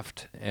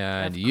laughed,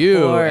 and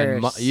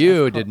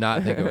you did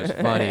not think it was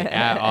funny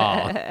at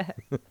all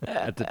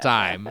at the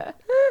time.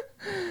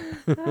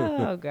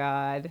 Oh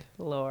God,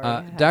 Lord.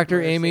 Dr.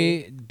 mercy.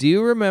 Amy, do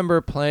you remember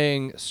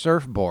playing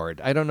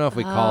surfboard? I don't know if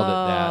we called it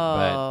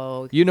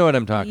that, but you know what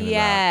I'm talking about.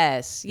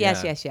 Yes,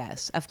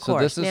 of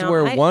course. So this is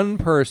where one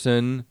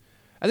person,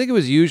 I think it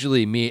was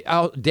usually me.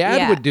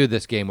 Dad would do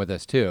this game with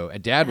us too.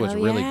 And Dad was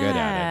really good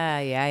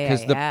at it.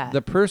 Because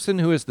the person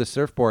who is the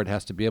surfboard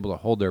has to be able to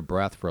hold their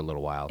breath for a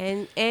little while.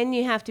 And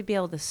you have to be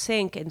able to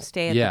sink and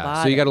stay at the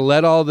bottom. So you got to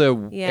let all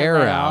the air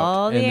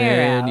out. And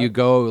then you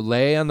go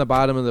lay on the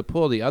bottom of the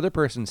pool. The other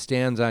person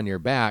stands on your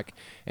back.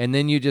 And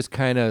then you just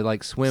kind of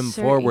like swim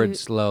forward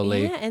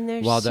slowly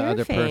while the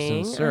other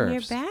person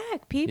surfs. On your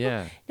back, people.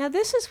 Yeah. Now,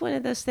 this is one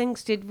of those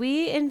things. Did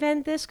we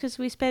invent this because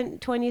we spent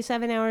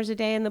 27 hours a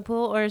day in the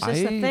pool? Or is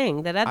this a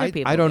thing that other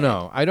people I don't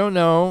know. I don't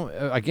know.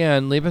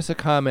 Again, leave us a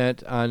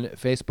comment on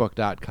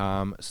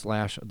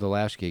Facebook.com/the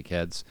Latchkey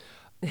Kids.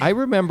 I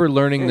remember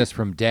learning this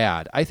from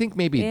Dad. I think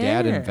maybe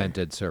Dad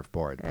invented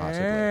surfboard,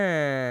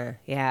 possibly.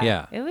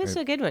 Yeah. It was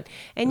a good one.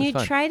 And you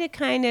try to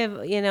kind of,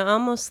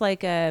 almost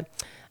like a...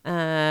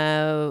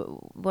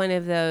 one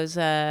of those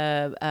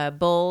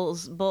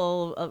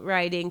bull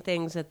riding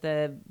things at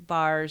the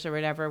bars or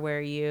whatever,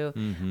 where you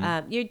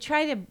you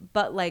try to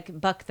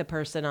buck the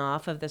person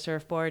off of the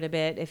surfboard a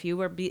bit. If you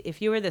were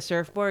the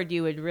surfboard,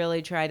 you would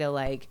really try to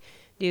like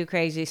do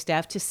crazy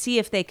stuff to see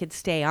if they could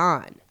stay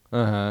on.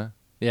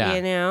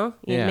 Yeah.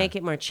 You'd make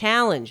it more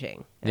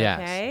challenging.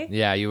 Okay? Yes.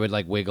 Yeah, you would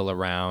like wiggle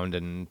around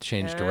and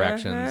change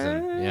directions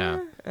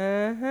and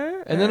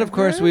and then of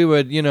course we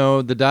would,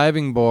 the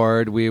diving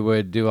board, we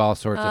would do all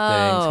sorts of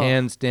things,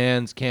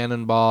 handstands,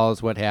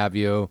 cannonballs, what have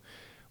you.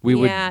 We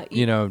would, have,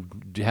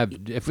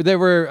 if there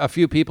were a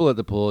few people at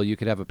the pool, you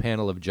could have a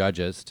panel of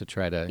judges to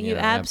try to, you'd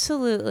have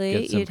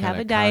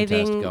a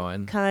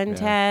diving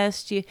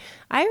contest.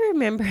 I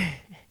remember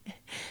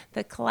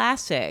the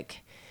classic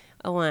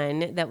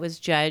one that was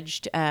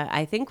judged,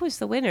 I think was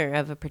the winner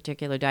of a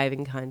particular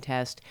diving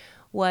contest,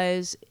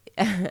 was,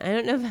 I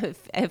don't know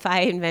if I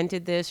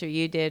invented this or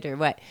you did or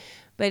what,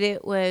 but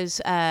it was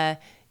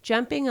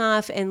jumping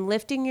off and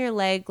lifting your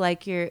leg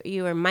like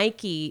you were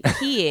Mikey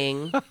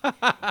peeing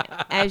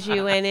as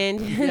you went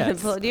into the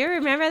pool. Do you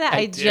remember that?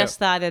 I just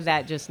thought of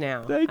that just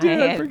now. I did.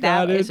 I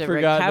forgot that it. is a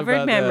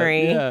recovered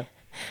memory. Yeah.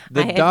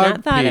 I had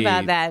not thought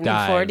about that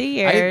in 40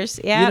 years.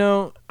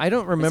 I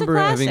don't remember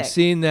having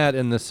seen that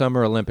in the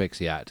Summer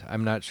Olympics yet.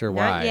 I'm not sure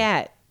why. Not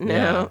yet.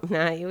 No,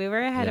 we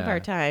were ahead of our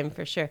time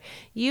for sure.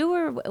 You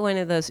were one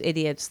of those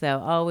idiots, though,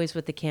 always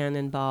with the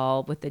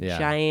cannonball, with the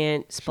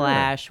giant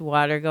splash,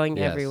 water going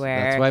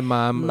everywhere. That's why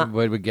Mom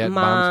would get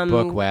Mom's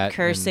book wet.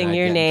 Cursing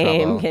your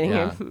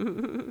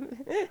name.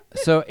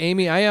 So,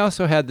 Amy, I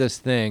also had this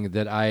thing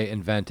that I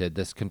invented,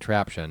 this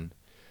contraption.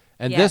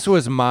 And this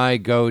was my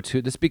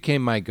go-to. This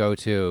became my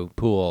go-to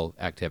pool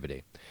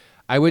activity.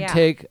 I would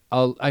take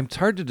it's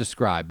hard to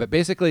describe, but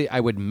basically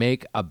I would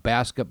make a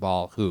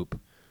basketball hoop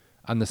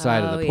on the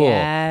side of the pool.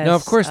 Yes. Now,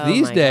 of course,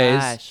 these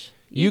days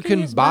you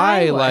can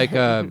buy like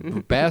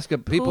a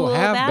basket. People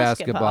have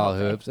basketball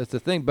hoops. That's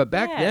the thing. But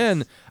back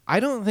then, I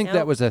don't think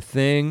that was a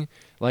thing.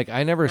 Like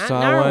I never saw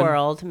one. In our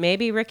world,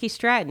 maybe Ricky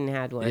Stratton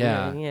had one.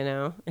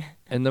 Yeah.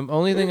 And the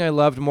only thing I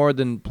loved more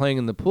than playing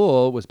in the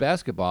pool was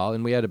basketball,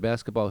 and we had a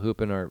basketball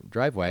hoop in our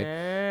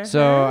driveway.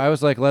 So I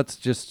was like, let's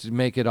just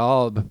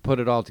put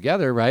it all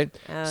together, right?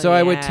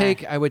 I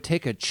would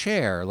take a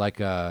chair,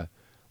 like a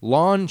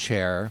lawn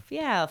chair,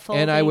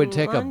 and I would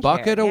take a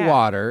bucket of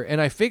water,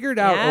 and I figured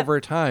out over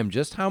time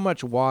just how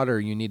much water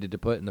you needed to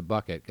put in the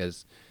bucket,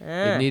 because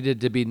it needed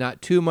to be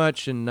not too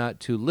much and not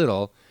too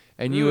little.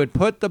 And you would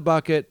put the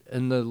bucket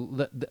in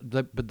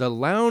the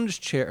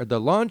lounge chair,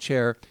 the lawn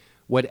chair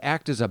would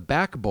act as a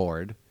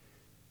backboard,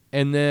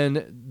 and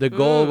then the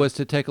goal was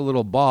to take a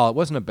little ball. It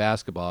wasn't a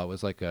basketball. It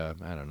was like a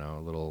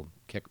little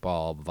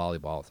kickball,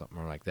 volleyball,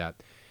 something like that.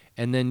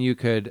 and then you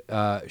could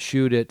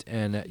shoot it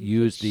and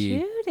use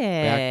the Shoot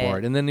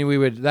backboard. And then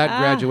that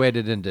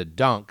graduated into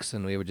dunks,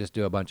 and we would just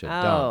do a bunch of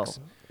dunks.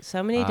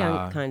 So many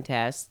dunk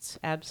contests.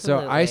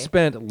 Absolutely. So I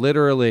spent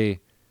literally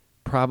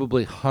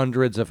probably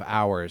hundreds of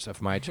hours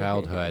of my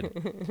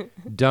childhood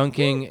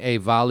dunking a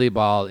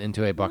volleyball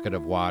into a bucket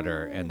of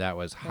water, and that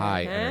was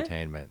high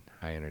entertainment.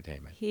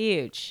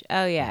 Huge.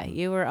 Oh, yeah.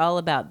 You were all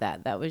about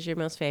that. That was your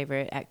most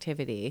favorite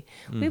activity.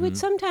 We would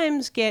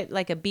sometimes get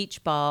like a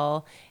beach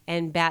ball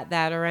and bat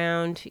that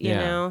around, you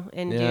know,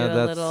 and do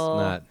a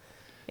little...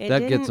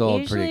 That gets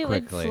old pretty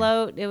quickly.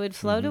 It would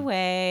float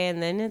away,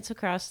 and then it's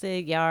across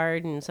the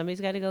yard, and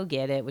somebody's got to go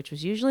get it, which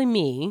was usually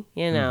me,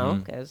 you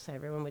know, because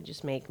everyone would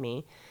just make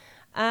me.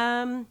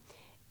 And,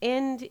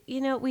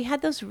 you know, we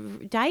had those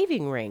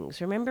diving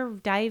rings. Remember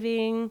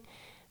diving?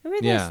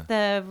 Remember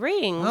the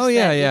rings? Oh,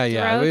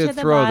 yeah. We would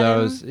throw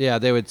those. Yeah,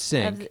 they would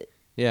sink.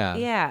 Yeah.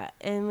 Yeah,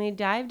 and we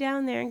dive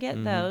down there and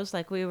get those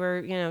like we were,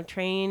 you know,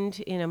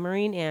 trained, you know,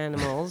 marine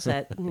animals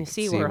at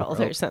SeaWorld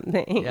or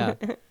something. Yeah.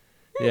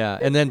 Yeah,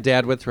 and then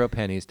Dad would throw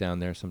pennies down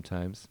there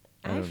sometimes.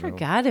 I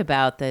forgot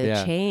about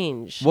the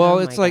change. Well,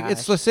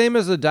 it's the same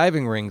as the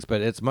diving rings,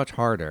 but it's much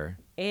harder.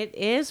 It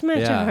is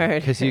much harder.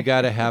 Because you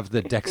got to have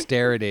the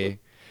dexterity.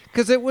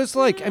 Because it was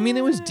like, I mean,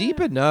 it was deep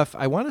enough.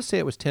 I want to say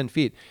it was 10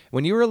 feet.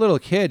 When you were a little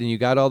kid and you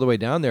got all the way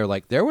down there,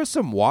 like there was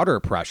some water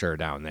pressure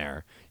down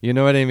there. You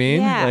know what I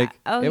mean? Yeah.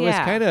 Like, it was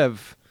kind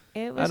of,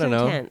 it was I don't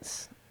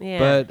intense. know. Yeah.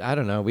 But I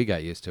don't know. We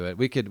got used to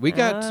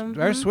it.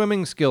 Our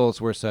swimming skills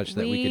were such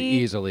that we could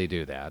easily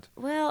do that.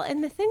 Well,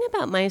 and the thing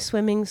about my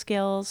swimming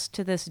skills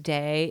to this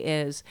day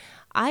is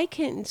I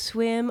can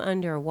swim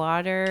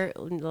underwater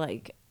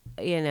like,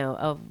 you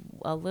know,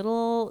 a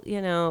little,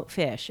 you know,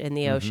 fish in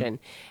the ocean.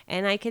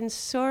 And I can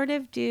sort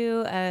of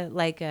do a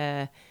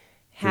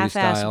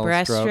half-ass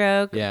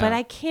breaststroke, but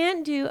I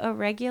can't do a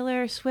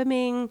regular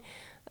swimming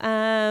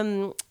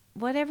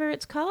whatever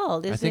it's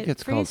called. I think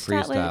it's called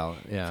freestyle.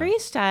 Yeah.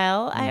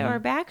 Freestyle or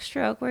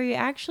backstroke where you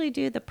actually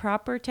do the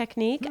proper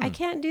technique. I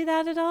can't do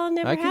that at all.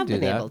 Never have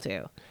been able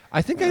to.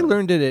 I think I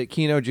learned it at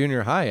Keno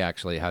Junior High,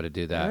 actually, how to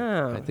do that.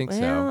 Oh, I think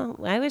so.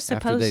 I was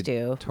supposed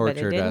to, but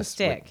it didn't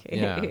stick.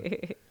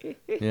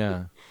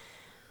 Yeah.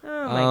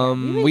 Oh,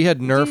 my God. We had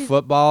Nerf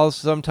footballs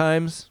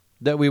sometimes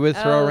that we would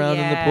throw around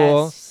in the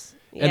pool.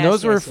 And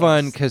those were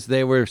fun because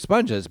they were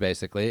sponges,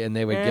 basically, and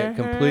they would get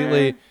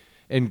completely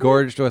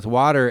engorged with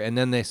water, and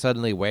then they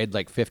suddenly weighed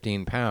like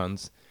 15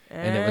 pounds.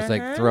 And it was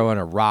like throwing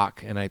a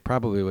rock, and I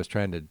probably was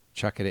trying to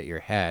chuck it at your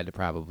head,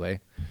 probably.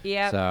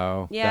 Yeah.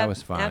 So that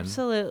was fun.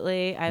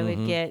 Absolutely. I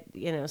would get,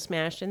 you know,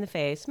 smashed in the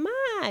face. You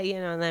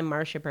know, and then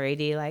Marsha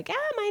Brady, like,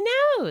 my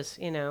nose,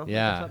 you know, with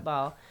the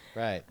football.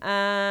 Right.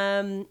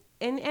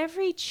 And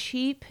every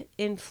cheap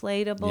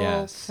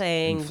inflatable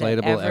thing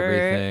that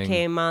everything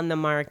came on the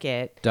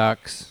market.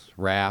 Ducks,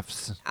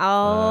 rafts.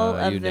 All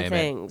of the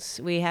things.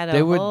 We had a They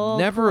whole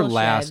would never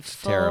last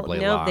full, terribly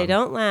long. No, they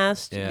don't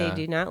last. Yeah. They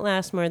do not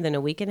last more than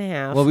a week and a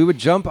half. Well, we would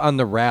jump on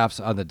the rafts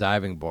on the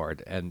diving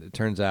board, and it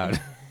turns out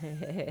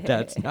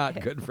that's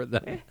not good for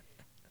them.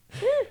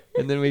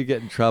 And then we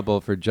get in trouble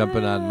for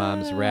jumping on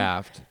Mom's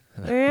raft.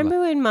 Remember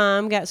when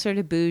Mom got sort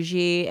of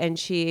bougie and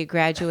she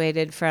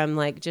graduated from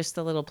like just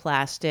the little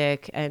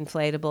plastic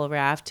inflatable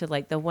raft to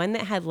like the one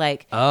that had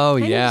like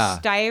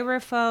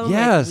styrofoam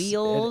like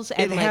wheels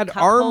and it like had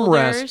cup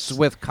armrests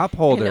with cup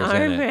holders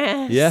in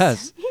it.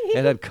 Yes,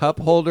 it had cup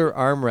holder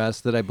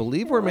armrests that I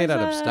believe were made out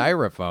of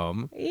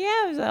styrofoam.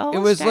 Yeah, it was a whole It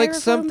was like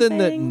something thing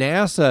that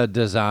NASA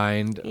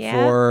designed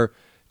to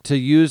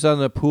use on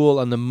the pool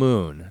on the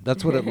moon.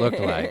 That's what it looked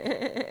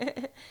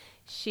like.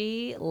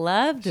 She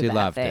loved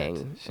that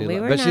thing.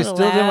 But she still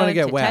didn't want to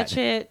get wet. Touch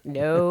it?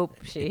 Nope.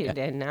 She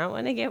did not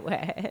want to get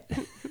wet.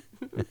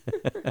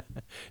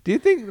 Do you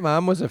think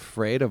Mom was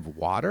afraid of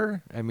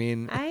water? I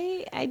mean,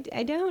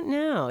 I don't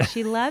know.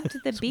 She loved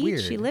the beach.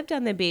 Weird. She lived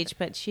on the beach,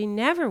 but she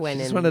never went in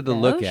the ocean. Just wanted to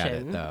look at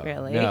it, though.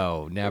 Really?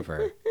 No,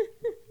 never.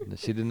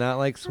 She did not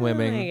like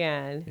swimming. Oh my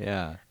God.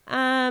 Yeah.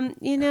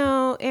 You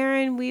know,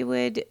 Aaron,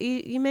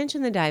 you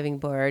mentioned the diving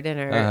board and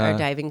our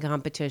diving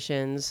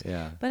competitions.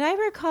 Yeah. But I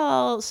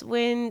recall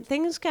when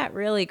things got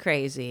really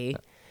crazy,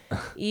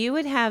 you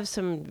would have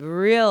some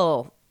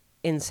real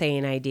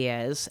insane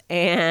ideas,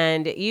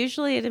 and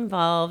usually it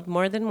involved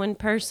more than one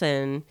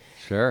person.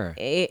 Sure. Well,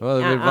 it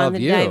would involve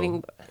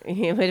you.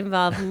 It would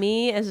involve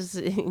me as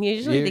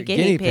usually the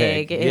guinea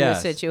pig in the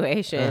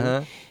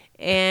situation.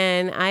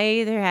 And I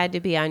either had to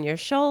be on your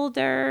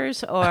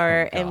shoulders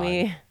or,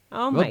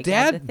 God,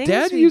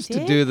 Dad used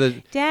to do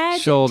the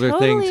shoulder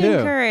thing too. Dad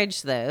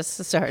encouraged this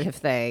sort of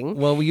thing.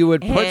 Well, you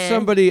would put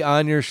somebody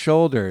on your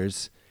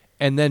shoulders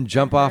and then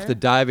jump off the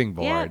diving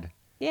board.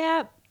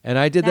 Yep. And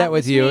I did that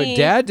with you. Me.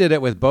 Dad did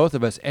it with both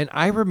of us. And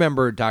I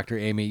remember, Dr.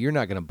 Amy, you're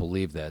not going to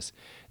believe this.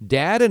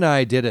 Dad and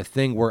I did a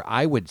thing where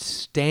I would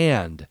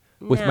stand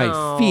with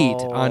my feet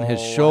on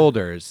his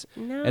shoulders.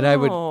 No. And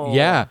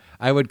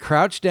I would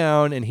crouch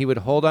down and he would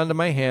hold onto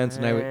my hands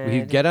and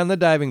he'd get on the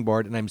diving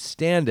board and I'm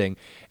standing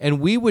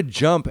and we would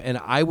jump and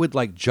I would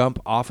like jump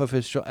off of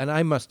his shoulder. And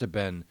I must have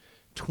been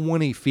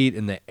 20 feet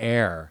in the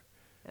air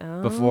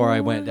before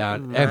I went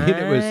down. I mean,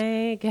 it was.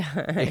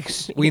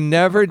 we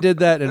never did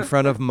that in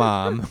front of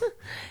Mom.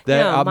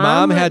 That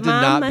mom had to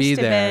not be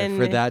there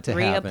for that to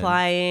happen.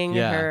 Reapplying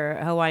her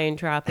Hawaiian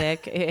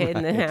Tropic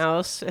in the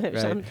house or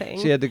something.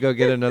 She had to go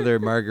get another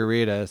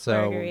margarita.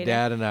 So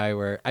Dad and I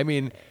were. I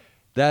mean,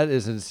 that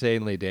is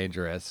insanely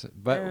dangerous.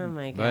 But oh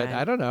my God. But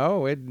I don't know.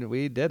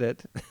 We did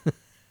it.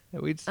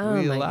 we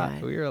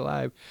were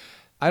alive.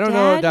 I don't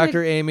know,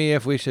 Dr. Amy,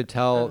 if we should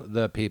tell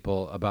the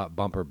people about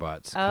bumper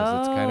butts because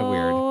it's kind of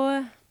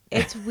weird.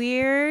 It's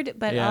weird,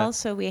 but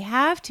also we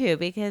have to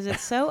because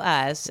it's so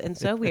us and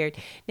so weird.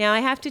 Now,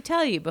 I have to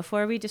tell you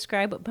before we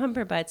describe what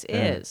bumper butts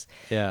is.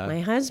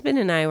 My husband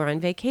and I were on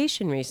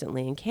vacation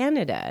recently in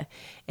Canada,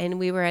 and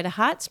we were at a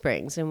hot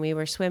springs, and we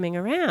were swimming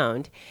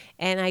around,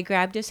 and I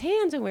grabbed his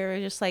hands, and we were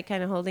just like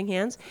kind of holding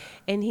hands,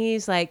 and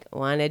he's like,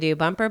 "Want to do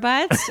bumper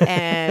butts?"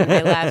 And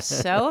I laughed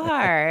so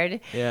hard.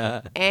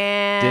 Yeah.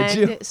 And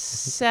did you?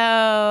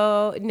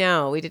 So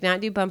no, we did not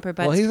do bumper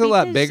butts. Well, he's a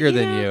lot bigger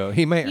than you.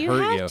 He might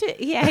hurt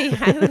you.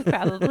 I would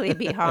probably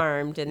be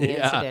harmed in the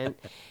incident.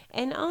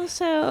 And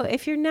also,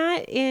 if you're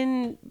not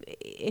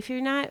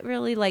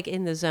really like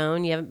in the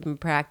zone, you haven't been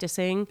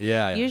practicing.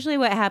 Usually,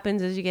 what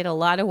happens is you get a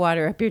lot of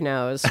water up your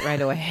nose right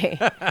away.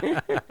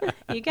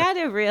 You got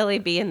to really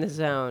be in the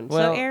zone.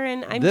 Well, so,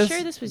 Aaron, I'm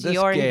sure this was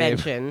your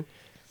invention.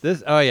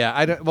 This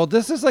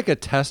is like a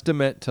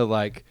testament to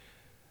like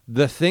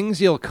the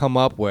things you'll come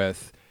up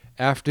with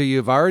after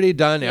you've already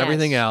done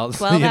everything else.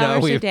 12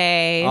 hours a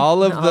day,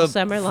 all of the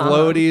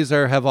floaties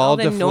have all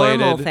the deflated.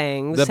 Normal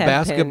things the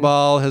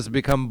basketball has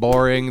become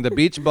boring. The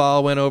beach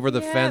ball went over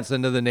the fence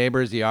into the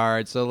neighbor's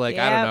yard. So, like,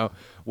 I don't know.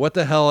 What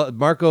the hell?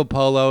 Marco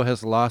Polo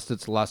has lost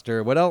its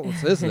luster. What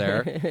else is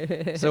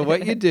there? So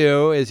what you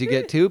do is you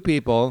get two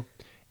people,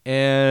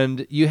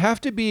 and you have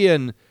to be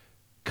in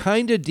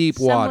kind of deep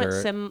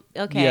water.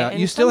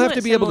 You still have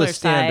to be able to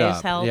stand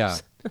up. Helps. Yeah.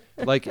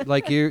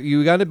 like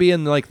you got to be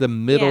in like the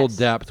middle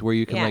depth where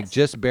you can like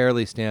just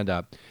barely stand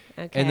up.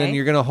 Okay. And then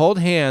you're going to hold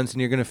hands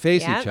and you're going to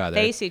face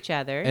each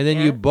other. And then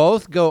you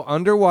both go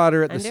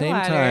underwater at the same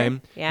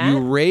time.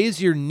 You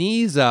raise your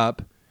knees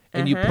up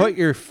and you put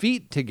your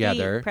feet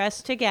together. Feet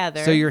pressed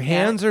together. So your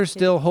hands are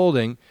still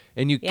holding,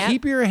 and you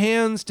keep your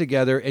hands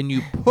together and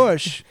you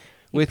push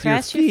with your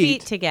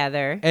feet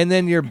together. And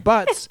then your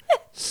butts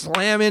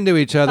slam into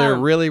each other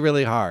really,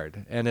 really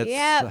hard. And it's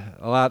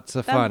lots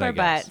of fun, I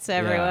guess. Butts,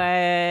 everyone.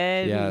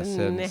 Yes,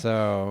 and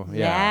so,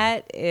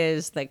 That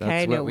is the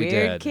kind of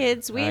weird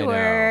kids we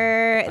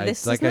were.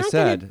 Like I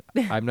said,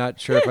 I'm not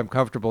sure if I'm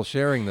comfortable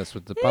sharing this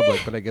with the public,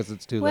 but I guess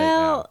it's too late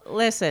now. Well,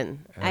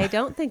 listen, I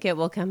don't think it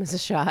will come as a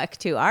shock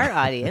to our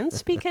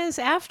audience because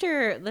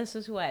after, this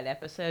is what,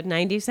 episode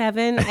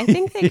 97? I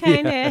think they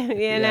kind of,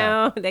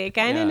 they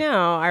kind of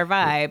know our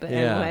vibe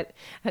and what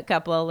a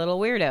couple of little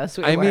weirdos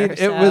we were.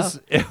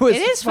 It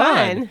is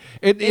fun.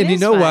 And you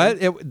know what?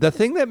 The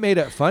thing that made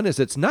it fun is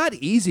it's not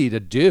easy to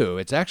do.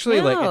 It's actually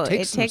it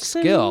takes some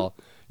skill.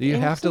 You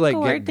have to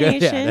get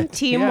good at it.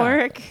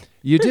 Teamwork. Yeah.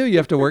 You do. You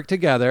have to work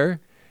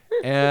together,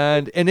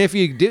 and if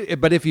you do,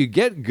 but if you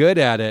get good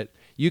at it,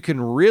 you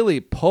can really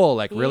pull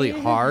really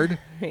hard.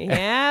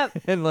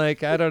 Yep. And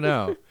I don't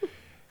know.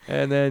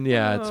 And then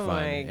it's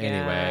fun.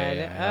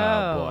 Anyway,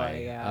 oh boy.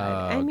 My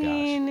God. I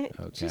mean,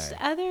 just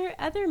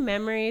other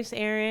memories,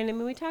 Aaron. I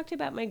mean, we talked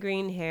about my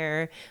green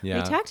hair. Yeah.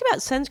 We talked about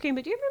sunscreen,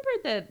 but do you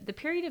remember the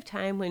period of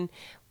time when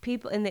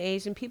people in the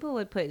Asian people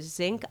would put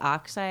zinc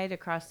oxide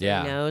across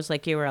their nose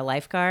like you were a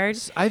lifeguard?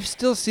 I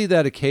still see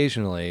that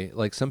occasionally.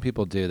 Like some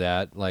people do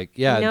that.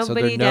 Nobody so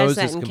their nose does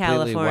that is in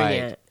completely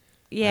California. white.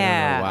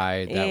 Yeah.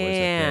 I don't know why that was a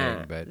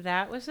thing, but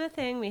that was the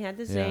thing. We had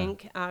the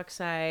zinc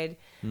oxide.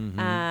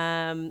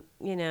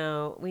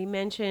 Mm-hmm. We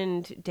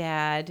mentioned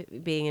Dad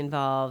being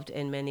involved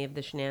in many of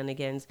the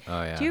shenanigans.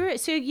 Oh yeah.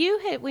 So you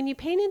had, when you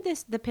painted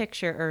the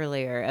picture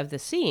earlier of the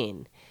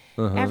scene,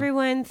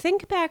 everyone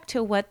think back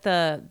to what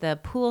the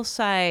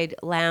poolside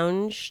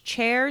lounge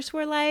chairs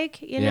were like.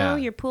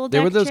 Your pool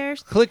deck chairs. They were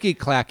those clicky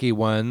clacky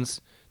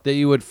ones that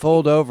you would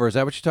fold over. Is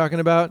that what you're talking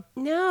about?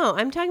 No,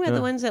 I'm talking about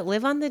the ones that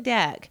live on the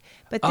deck,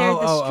 but they're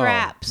the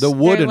straps. The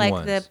wooden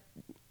ones.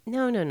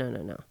 No.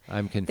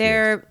 I'm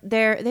confused.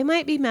 They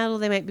might be metal,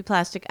 they might be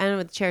plastic. I don't know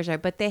what the chairs are,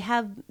 but they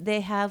have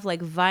like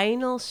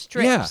vinyl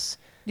strips.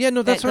 Yeah,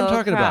 no, that's what I'm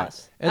talking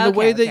about. And the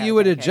way that you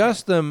would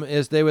adjust them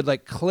is they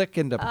would click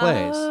into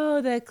place.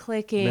 Oh, the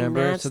clicking.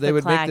 Remember? That's so they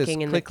would make this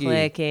and clicky. the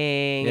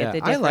clicking at the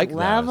different I like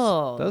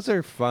levels. Those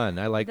are fun.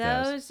 I like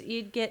those.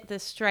 You'd get the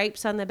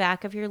stripes on the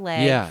back of your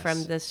leg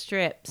from the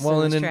strips.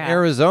 Well, and in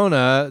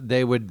Arizona,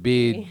 they would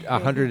be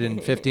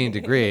 115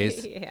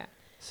 degrees. Yeah.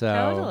 So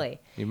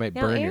totally. You might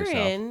burn yourself.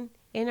 Aaron,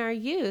 in our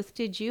youth,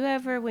 did you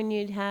ever, when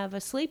you'd have a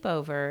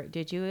sleepover,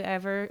 did you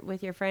ever,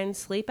 with your friends,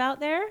 sleep out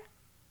there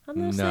on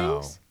those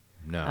things?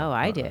 No. Oh,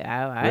 I did.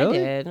 I really?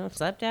 did. I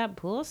slept out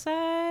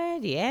poolside.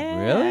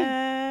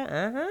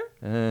 Yeah.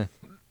 Really?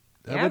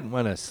 I wouldn't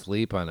want to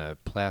sleep on a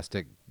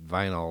plastic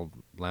vinyl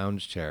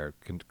lounge chair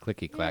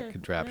clicky clack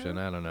contraption.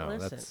 I don't know.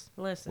 That's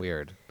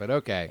weird. But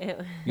okay.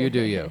 You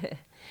do you.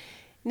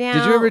 Now,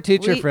 did you ever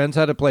teach your friends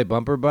how to play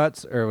bumper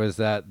butts, or was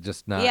that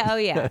just not? Yeah. Oh,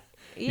 yeah.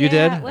 You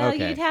did? Well,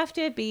 Okay. you'd have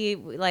to be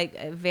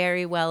like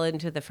very well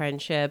into the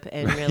friendship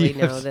and really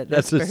know that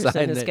this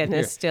person is going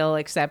to still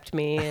accept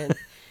me. And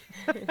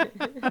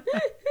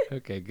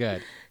okay,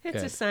 good.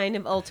 It's a sign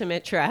of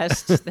ultimate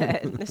trust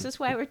that this is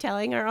why we're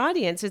telling our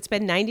audience. It's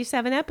been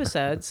 97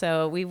 episodes,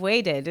 so we've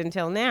waited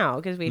until now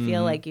because we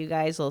feel like you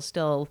guys will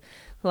still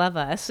love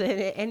us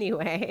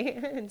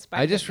anyway.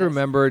 I just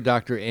remember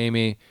Dr.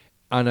 Amy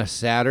on a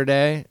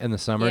Saturday in the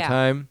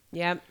summertime.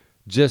 Yep.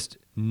 Just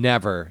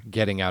never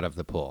getting out of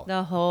the pool.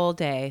 The whole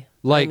day.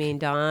 Like, I mean,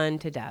 dawn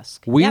to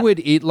dusk. We would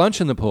eat lunch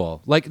in the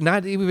pool. Like,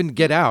 not even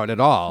get out at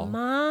all.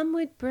 Mom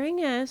would bring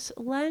us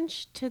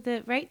lunch to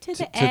the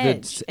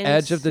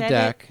edge of the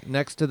deck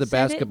next to the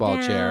basketball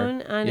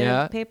chair. On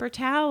a paper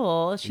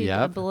towel.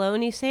 A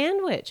bologna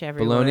sandwich,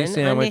 everyone. Bologna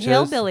sandwiches. On the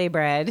hillbilly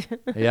bread.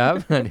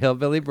 Yep, on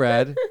hillbilly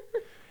bread.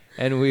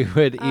 And we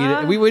would eat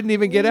it. We wouldn't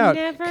even get out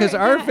because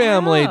our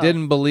family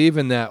didn't believe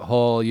in that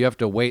whole you have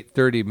to wait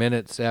 30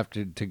 minutes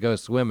after to go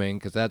swimming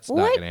because that's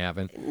not going to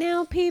happen.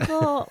 Now,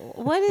 people,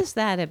 what is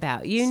that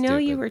about? You know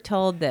you were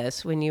told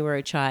this when you were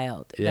a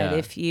child, that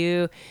if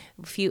you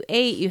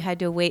ate, you had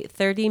to wait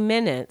 30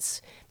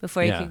 minutes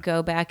before you could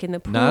go back in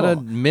the pool. Not a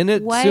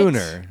minute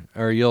sooner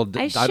or you'll,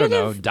 I don't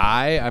know,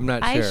 die? I'm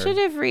not sure. I should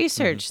have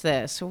researched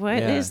this.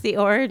 What is the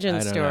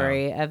origin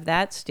story of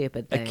that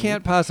stupid thing? It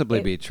can't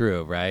possibly be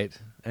true, right?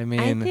 I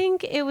mean, I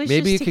think it was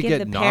maybe just to give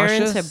the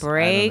parents a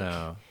break. I don't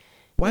know.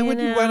 Why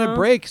wouldn't you want a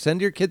break? Send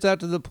your kids out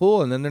to the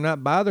pool, and then they're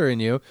not bothering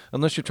you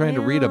unless you're trying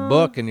to read a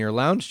book in your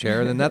lounge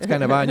chair. Then that's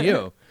kind of on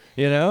you.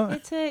 You know?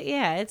 It's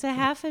a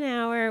half an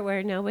hour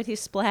where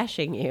nobody's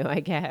splashing you, I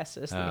guess,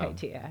 is the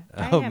idea.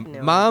 I have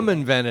no Mom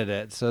idea. invented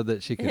it so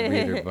that she could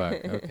read her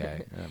book.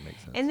 Okay, that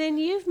makes sense. And then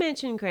you've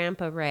mentioned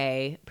Grandpa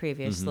Ray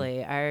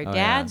previously, our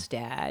dad's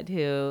dad,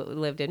 who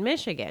lived in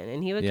Michigan,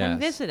 and he would come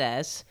visit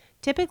us.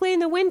 Typically in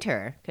the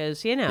winter,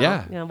 because, why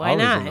always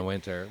not? in the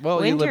winter.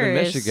 Well, winter you live in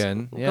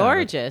Michigan. Is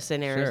gorgeous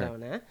in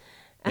Arizona.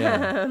 Sure.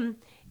 Yeah.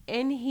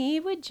 And he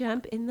would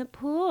jump in the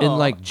pool. In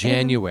like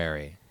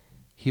January.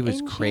 He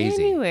was crazy.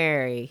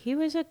 January. He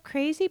was a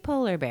crazy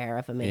polar bear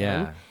of a man.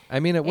 Yeah. I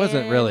mean, it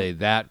wasn't really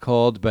that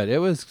cold, but it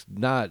was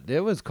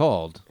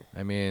cold.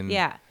 I mean.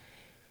 Yeah.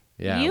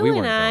 Yeah, you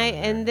and I,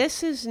 and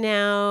this is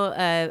now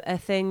a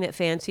thing that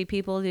fancy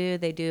people do.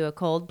 They do a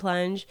cold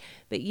plunge.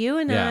 But you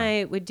and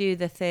I would do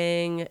the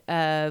thing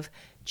of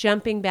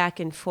jumping back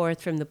and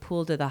forth from the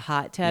pool to the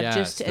hot tub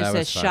just as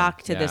a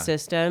shock to the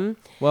system.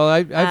 Well,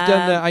 I've done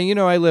that.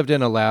 I lived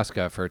in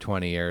Alaska for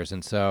 20 years.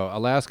 And so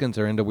Alaskans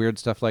are into weird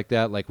stuff like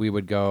that. Like we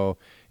would go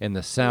in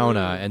the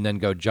sauna and then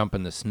go jump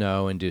in the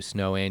snow and do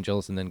snow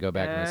angels and then go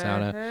back in the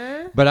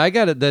sauna. But I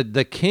got it.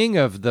 The king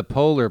of the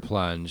polar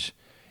plunge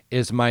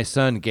is my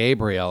son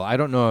Gabriel. I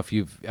don't know if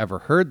you've ever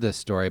heard this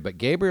story, but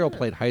Gabriel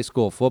played high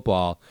school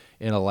football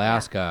in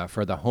Alaska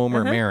for the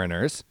Homer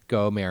Mariners.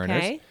 Go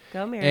Mariners. Okay,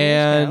 go Mariners.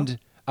 And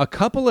a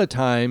couple of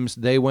times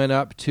they went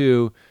up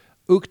to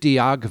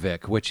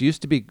Uktiagvik, which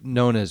used to be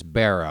known as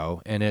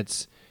Barrow, and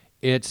it's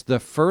the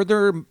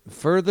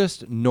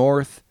furthest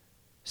north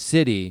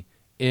city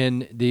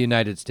in the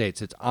United States.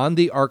 It's on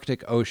the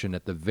Arctic Ocean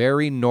at the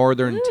very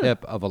northern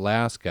tip of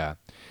Alaska.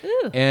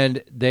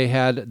 And they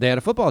had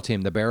a football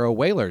team, the Barrow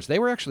Whalers. They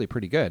were actually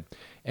pretty good.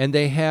 And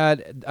they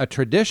had a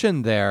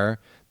tradition there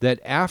that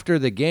after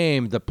the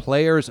game, the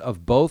players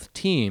of both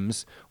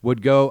teams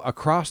would go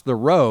across the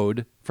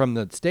road from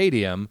the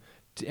stadium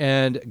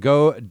and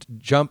go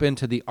jump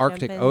into the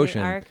Arctic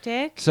Ocean. The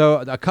Arctic?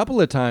 So a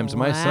couple of times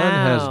my son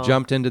has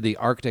jumped into the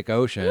Arctic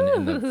Ocean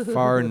in the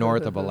far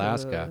north of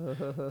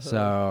Alaska.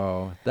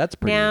 So that's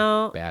pretty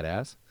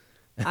badass.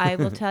 I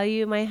will tell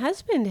you, my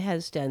husband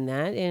has done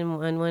that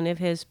on one of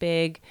his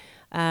big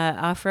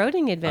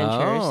off-roading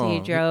adventures.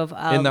 He drove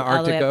all the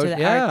way up to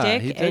the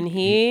Arctic, and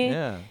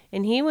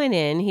he went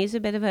in. He's a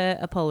bit of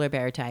a polar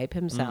bear type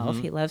himself.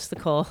 He loves the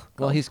cold.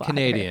 Well, he's water.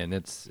 Canadian.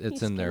 It's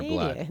in their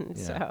blood.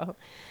 So,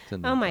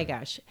 oh my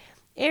gosh.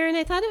 Aaron,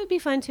 I thought it would be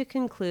fun to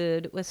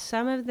conclude with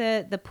some of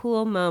the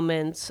pool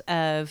moments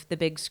of the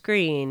big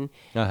screen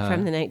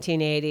from the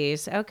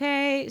 1980s.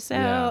 Okay, so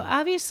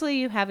obviously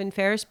you have in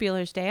Ferris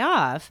Bueller's Day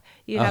Off,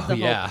 you have the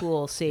whole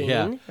pool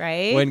scene,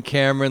 right? When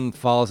Cameron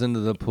falls into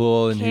the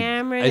pool and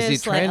Cameron is he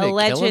is trying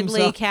like to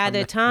allegedly kill himself?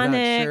 catatonic. I'm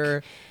not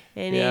sure.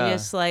 And he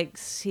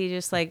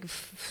just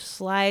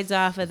slides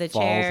off of the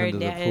chair into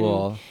the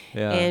pool.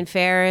 And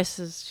Ferris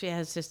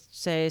has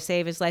to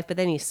save his life, but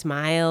then he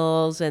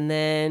smiles, and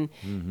then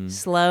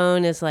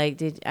Sloane is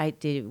like,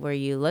 were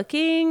you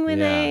looking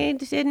when I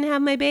didn't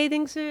have my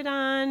bathing suit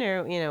on,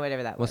 or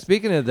whatever that was. Well,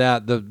 speaking of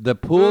that, the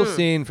pool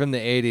scene from the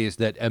 80s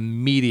that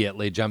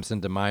immediately jumps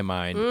into my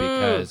mind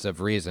because of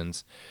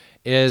reasons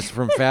is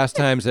from Fast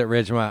Times at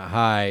Ridgemont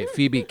High.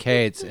 Phoebe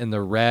Cates in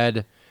the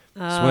red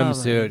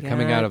swimsuit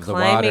coming out of the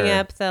water, climbing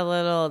up the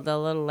little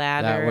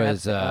ladder. That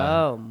was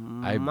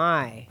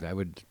I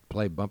would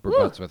play bumper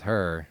butts with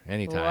her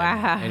anytime.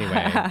 Wow. Anyway,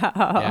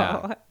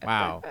 yeah,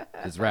 wow,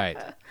 is right.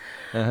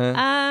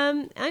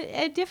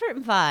 A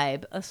different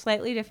vibe, a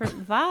slightly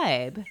different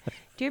vibe.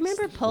 Do you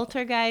remember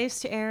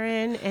Poltergeist,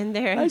 Aaron? And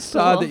their I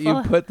saw that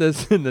you put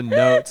this in the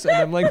notes, and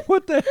I'm like,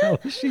 what the hell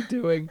is she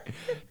doing?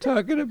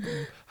 Talking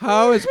about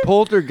how is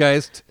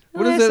Poltergeist?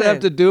 What does that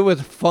have to do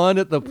with fun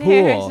at the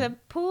pool? There's a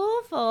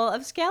pool full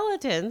of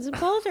skeletons and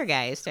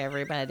Poltergeist,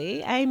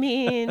 everybody. I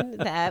mean,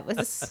 that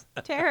was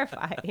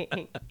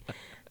terrifying.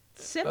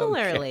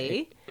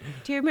 Similarly,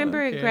 do you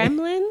remember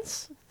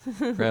Gremlins?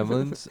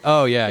 Gremlins?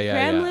 Oh, yeah.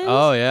 Gremlins?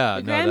 Oh, yeah.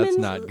 The No, Gremlins, that's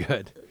not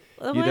good.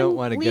 You don't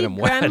want to get them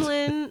wet.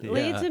 Gremlin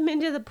leads him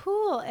into the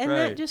pool, and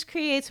that just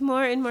creates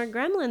more and more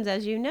gremlins,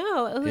 as you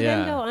know, who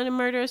then go on a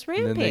murderous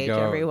rampage. And then they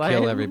go everyone.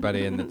 kill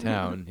everybody in the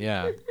town.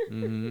 Yeah.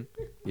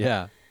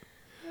 Yeah.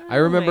 I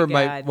remember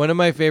one of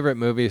my favorite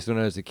movies when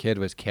I was a kid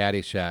was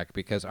Caddyshack,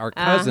 because our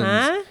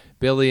cousins,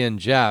 Billy and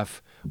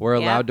Jeff, were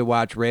allowed to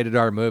watch rated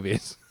R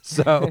movies.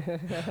 So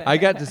I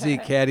got to see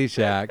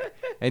Caddyshack.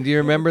 And do you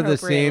remember the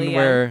scene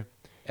where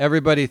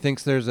everybody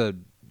thinks there's a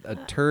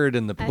turd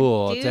in the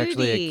pool? It's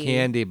actually a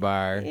candy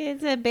bar.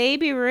 It's a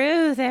Baby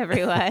Ruth,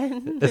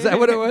 everyone. Is that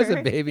what it was?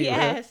 A Baby Ruth?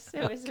 Yes,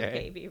 it was a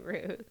Baby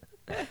Ruth.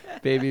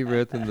 Baby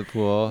Ruth in the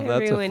pool.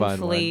 That's a fun one. Everyone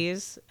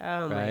flees.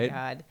 Oh, my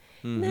God.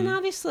 And then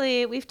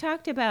obviously we've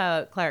talked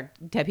about Clark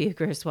W.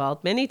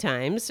 Griswold many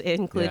times,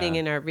 including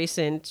in our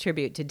recent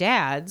tribute to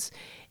dads.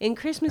 In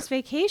Christmas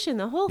Vacation,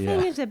 the whole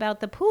thing is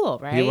about the pool,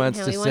 right? He wants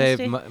to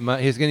save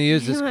money. He's going to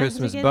use this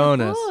Christmas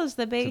bonus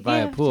the big to buy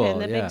a pool.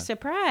 And the big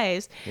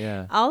surprise.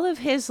 Yeah. All of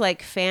his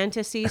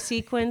fantasy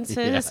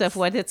sequences of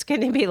what it's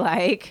going to be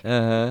like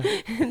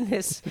in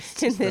this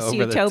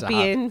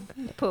utopian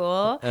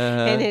pool.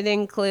 And it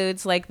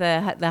includes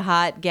the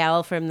hot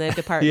gal from the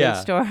department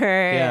store.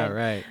 Yeah,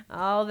 right.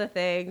 All the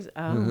things.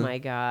 Oh my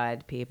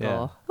God, people.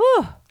 Yeah.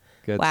 Whew.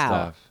 Good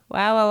stuff.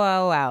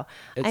 Wow.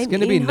 It's going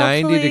to be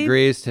 90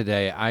 degrees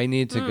today. I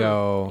need to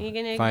go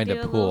find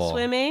a pool. Little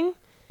swimming?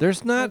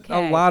 There's not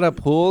a lot of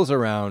pools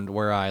around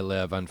where I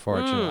live,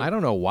 unfortunately. I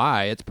don't know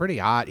why. It's pretty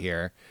hot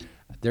here.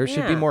 There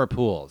should be more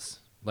pools,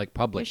 like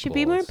public pools. There should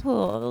be more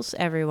pools,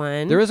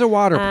 everyone. There is a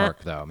water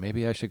park, though.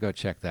 Maybe I should go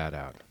check that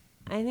out.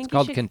 I think it's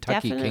called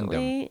Kentucky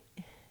Kingdom.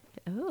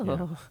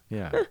 Oh.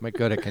 Yeah. Might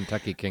go to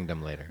Kentucky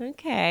Kingdom later.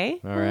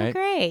 Okay. All right.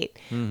 Great.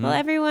 Well,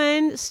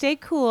 everyone, stay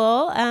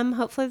cool.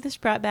 Hopefully this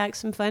brought back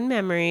some fun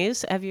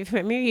memories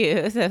from your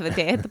youth of a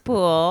day at the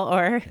pool,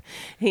 or,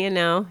 you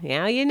know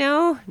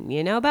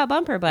about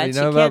bumper butts.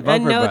 You can't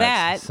unknow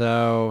that.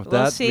 So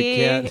we'll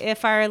see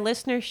if our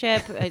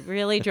listenership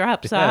really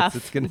drops off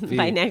it's gonna be,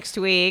 by next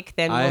week.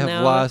 Then we'll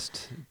know.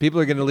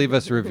 People are going to leave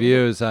us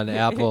reviews on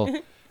Apple.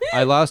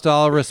 I lost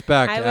all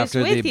respect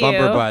after the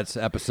Bumper Butts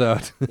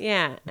episode.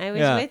 Yeah, I was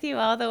with you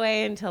all the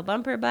way until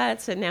Bumper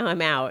Butts, and now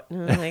I'm out.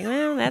 And I'm like,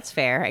 well, that's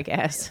fair, I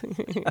guess.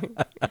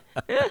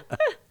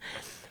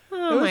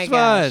 It was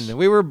fun.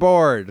 We were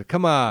bored.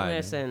 Come on.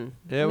 Listen,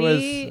 it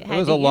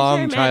was a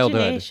long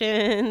childhood.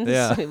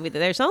 Yeah.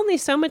 There's only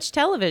so much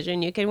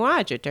television you can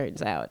watch, it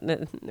turns out.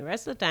 The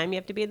rest of the time, you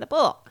have to be in the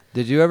pool.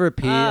 Did you ever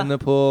pee in the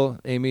pool,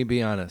 Amy?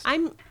 Be honest.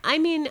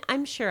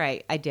 I'm sure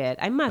I did.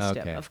 I must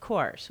have, of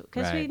course,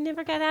 because we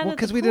never got out of the pool.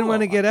 Because we didn't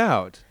want to get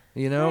out.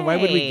 You know, why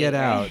would we get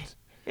out?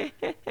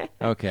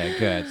 Okay,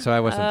 good. So I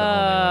wasn't the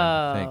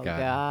only one. Thank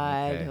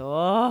God. Okay.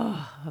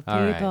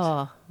 Oh,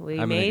 people.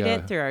 We made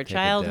it through our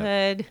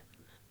childhood.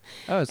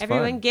 Oh, it's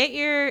Everyone, fun. get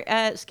your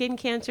skin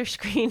cancer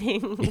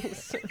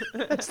screenings.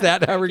 Is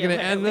that how we're going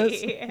to end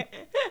this?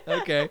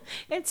 Okay.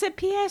 It's a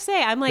PSA.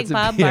 I'm like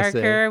Bob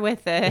Barker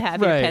with the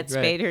have your pet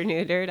spayed or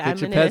neutered.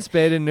 Get your pet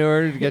spayed and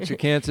neutered. Get your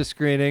cancer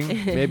screening.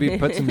 Maybe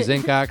put some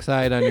zinc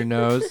oxide on your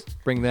nose.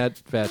 Bring that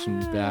fashion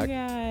back.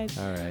 God.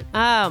 All right.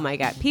 Oh, my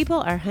God. People,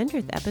 our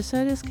 100th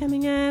episode is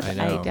coming up. I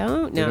know. I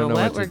don't know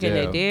what we're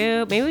going to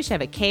do. Maybe we should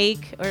have a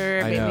cake,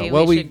 or maybe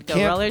we should go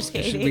roller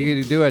skating.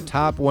 We could do a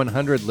top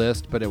 100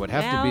 list, but it would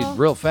have to be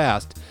real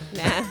fast.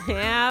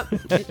 Yeah,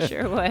 it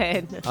sure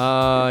would.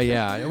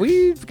 Yeah.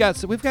 We've got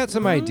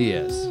some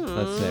ideas.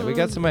 Let's say we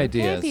got some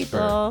ideas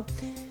people.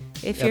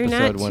 If you're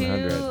not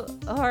too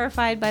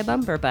horrified by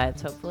bumper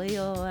butts, hopefully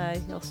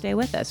you'll stay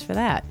with us for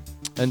that.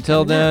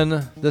 Until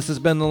then, this has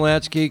been the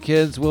Latchkey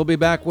Kids. We'll be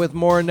back with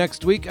more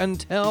next week.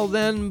 Until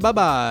then,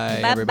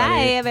 bye-bye, everybody.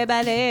 Bye-bye,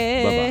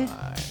 everybody.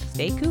 Bye-bye.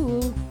 Stay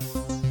cool.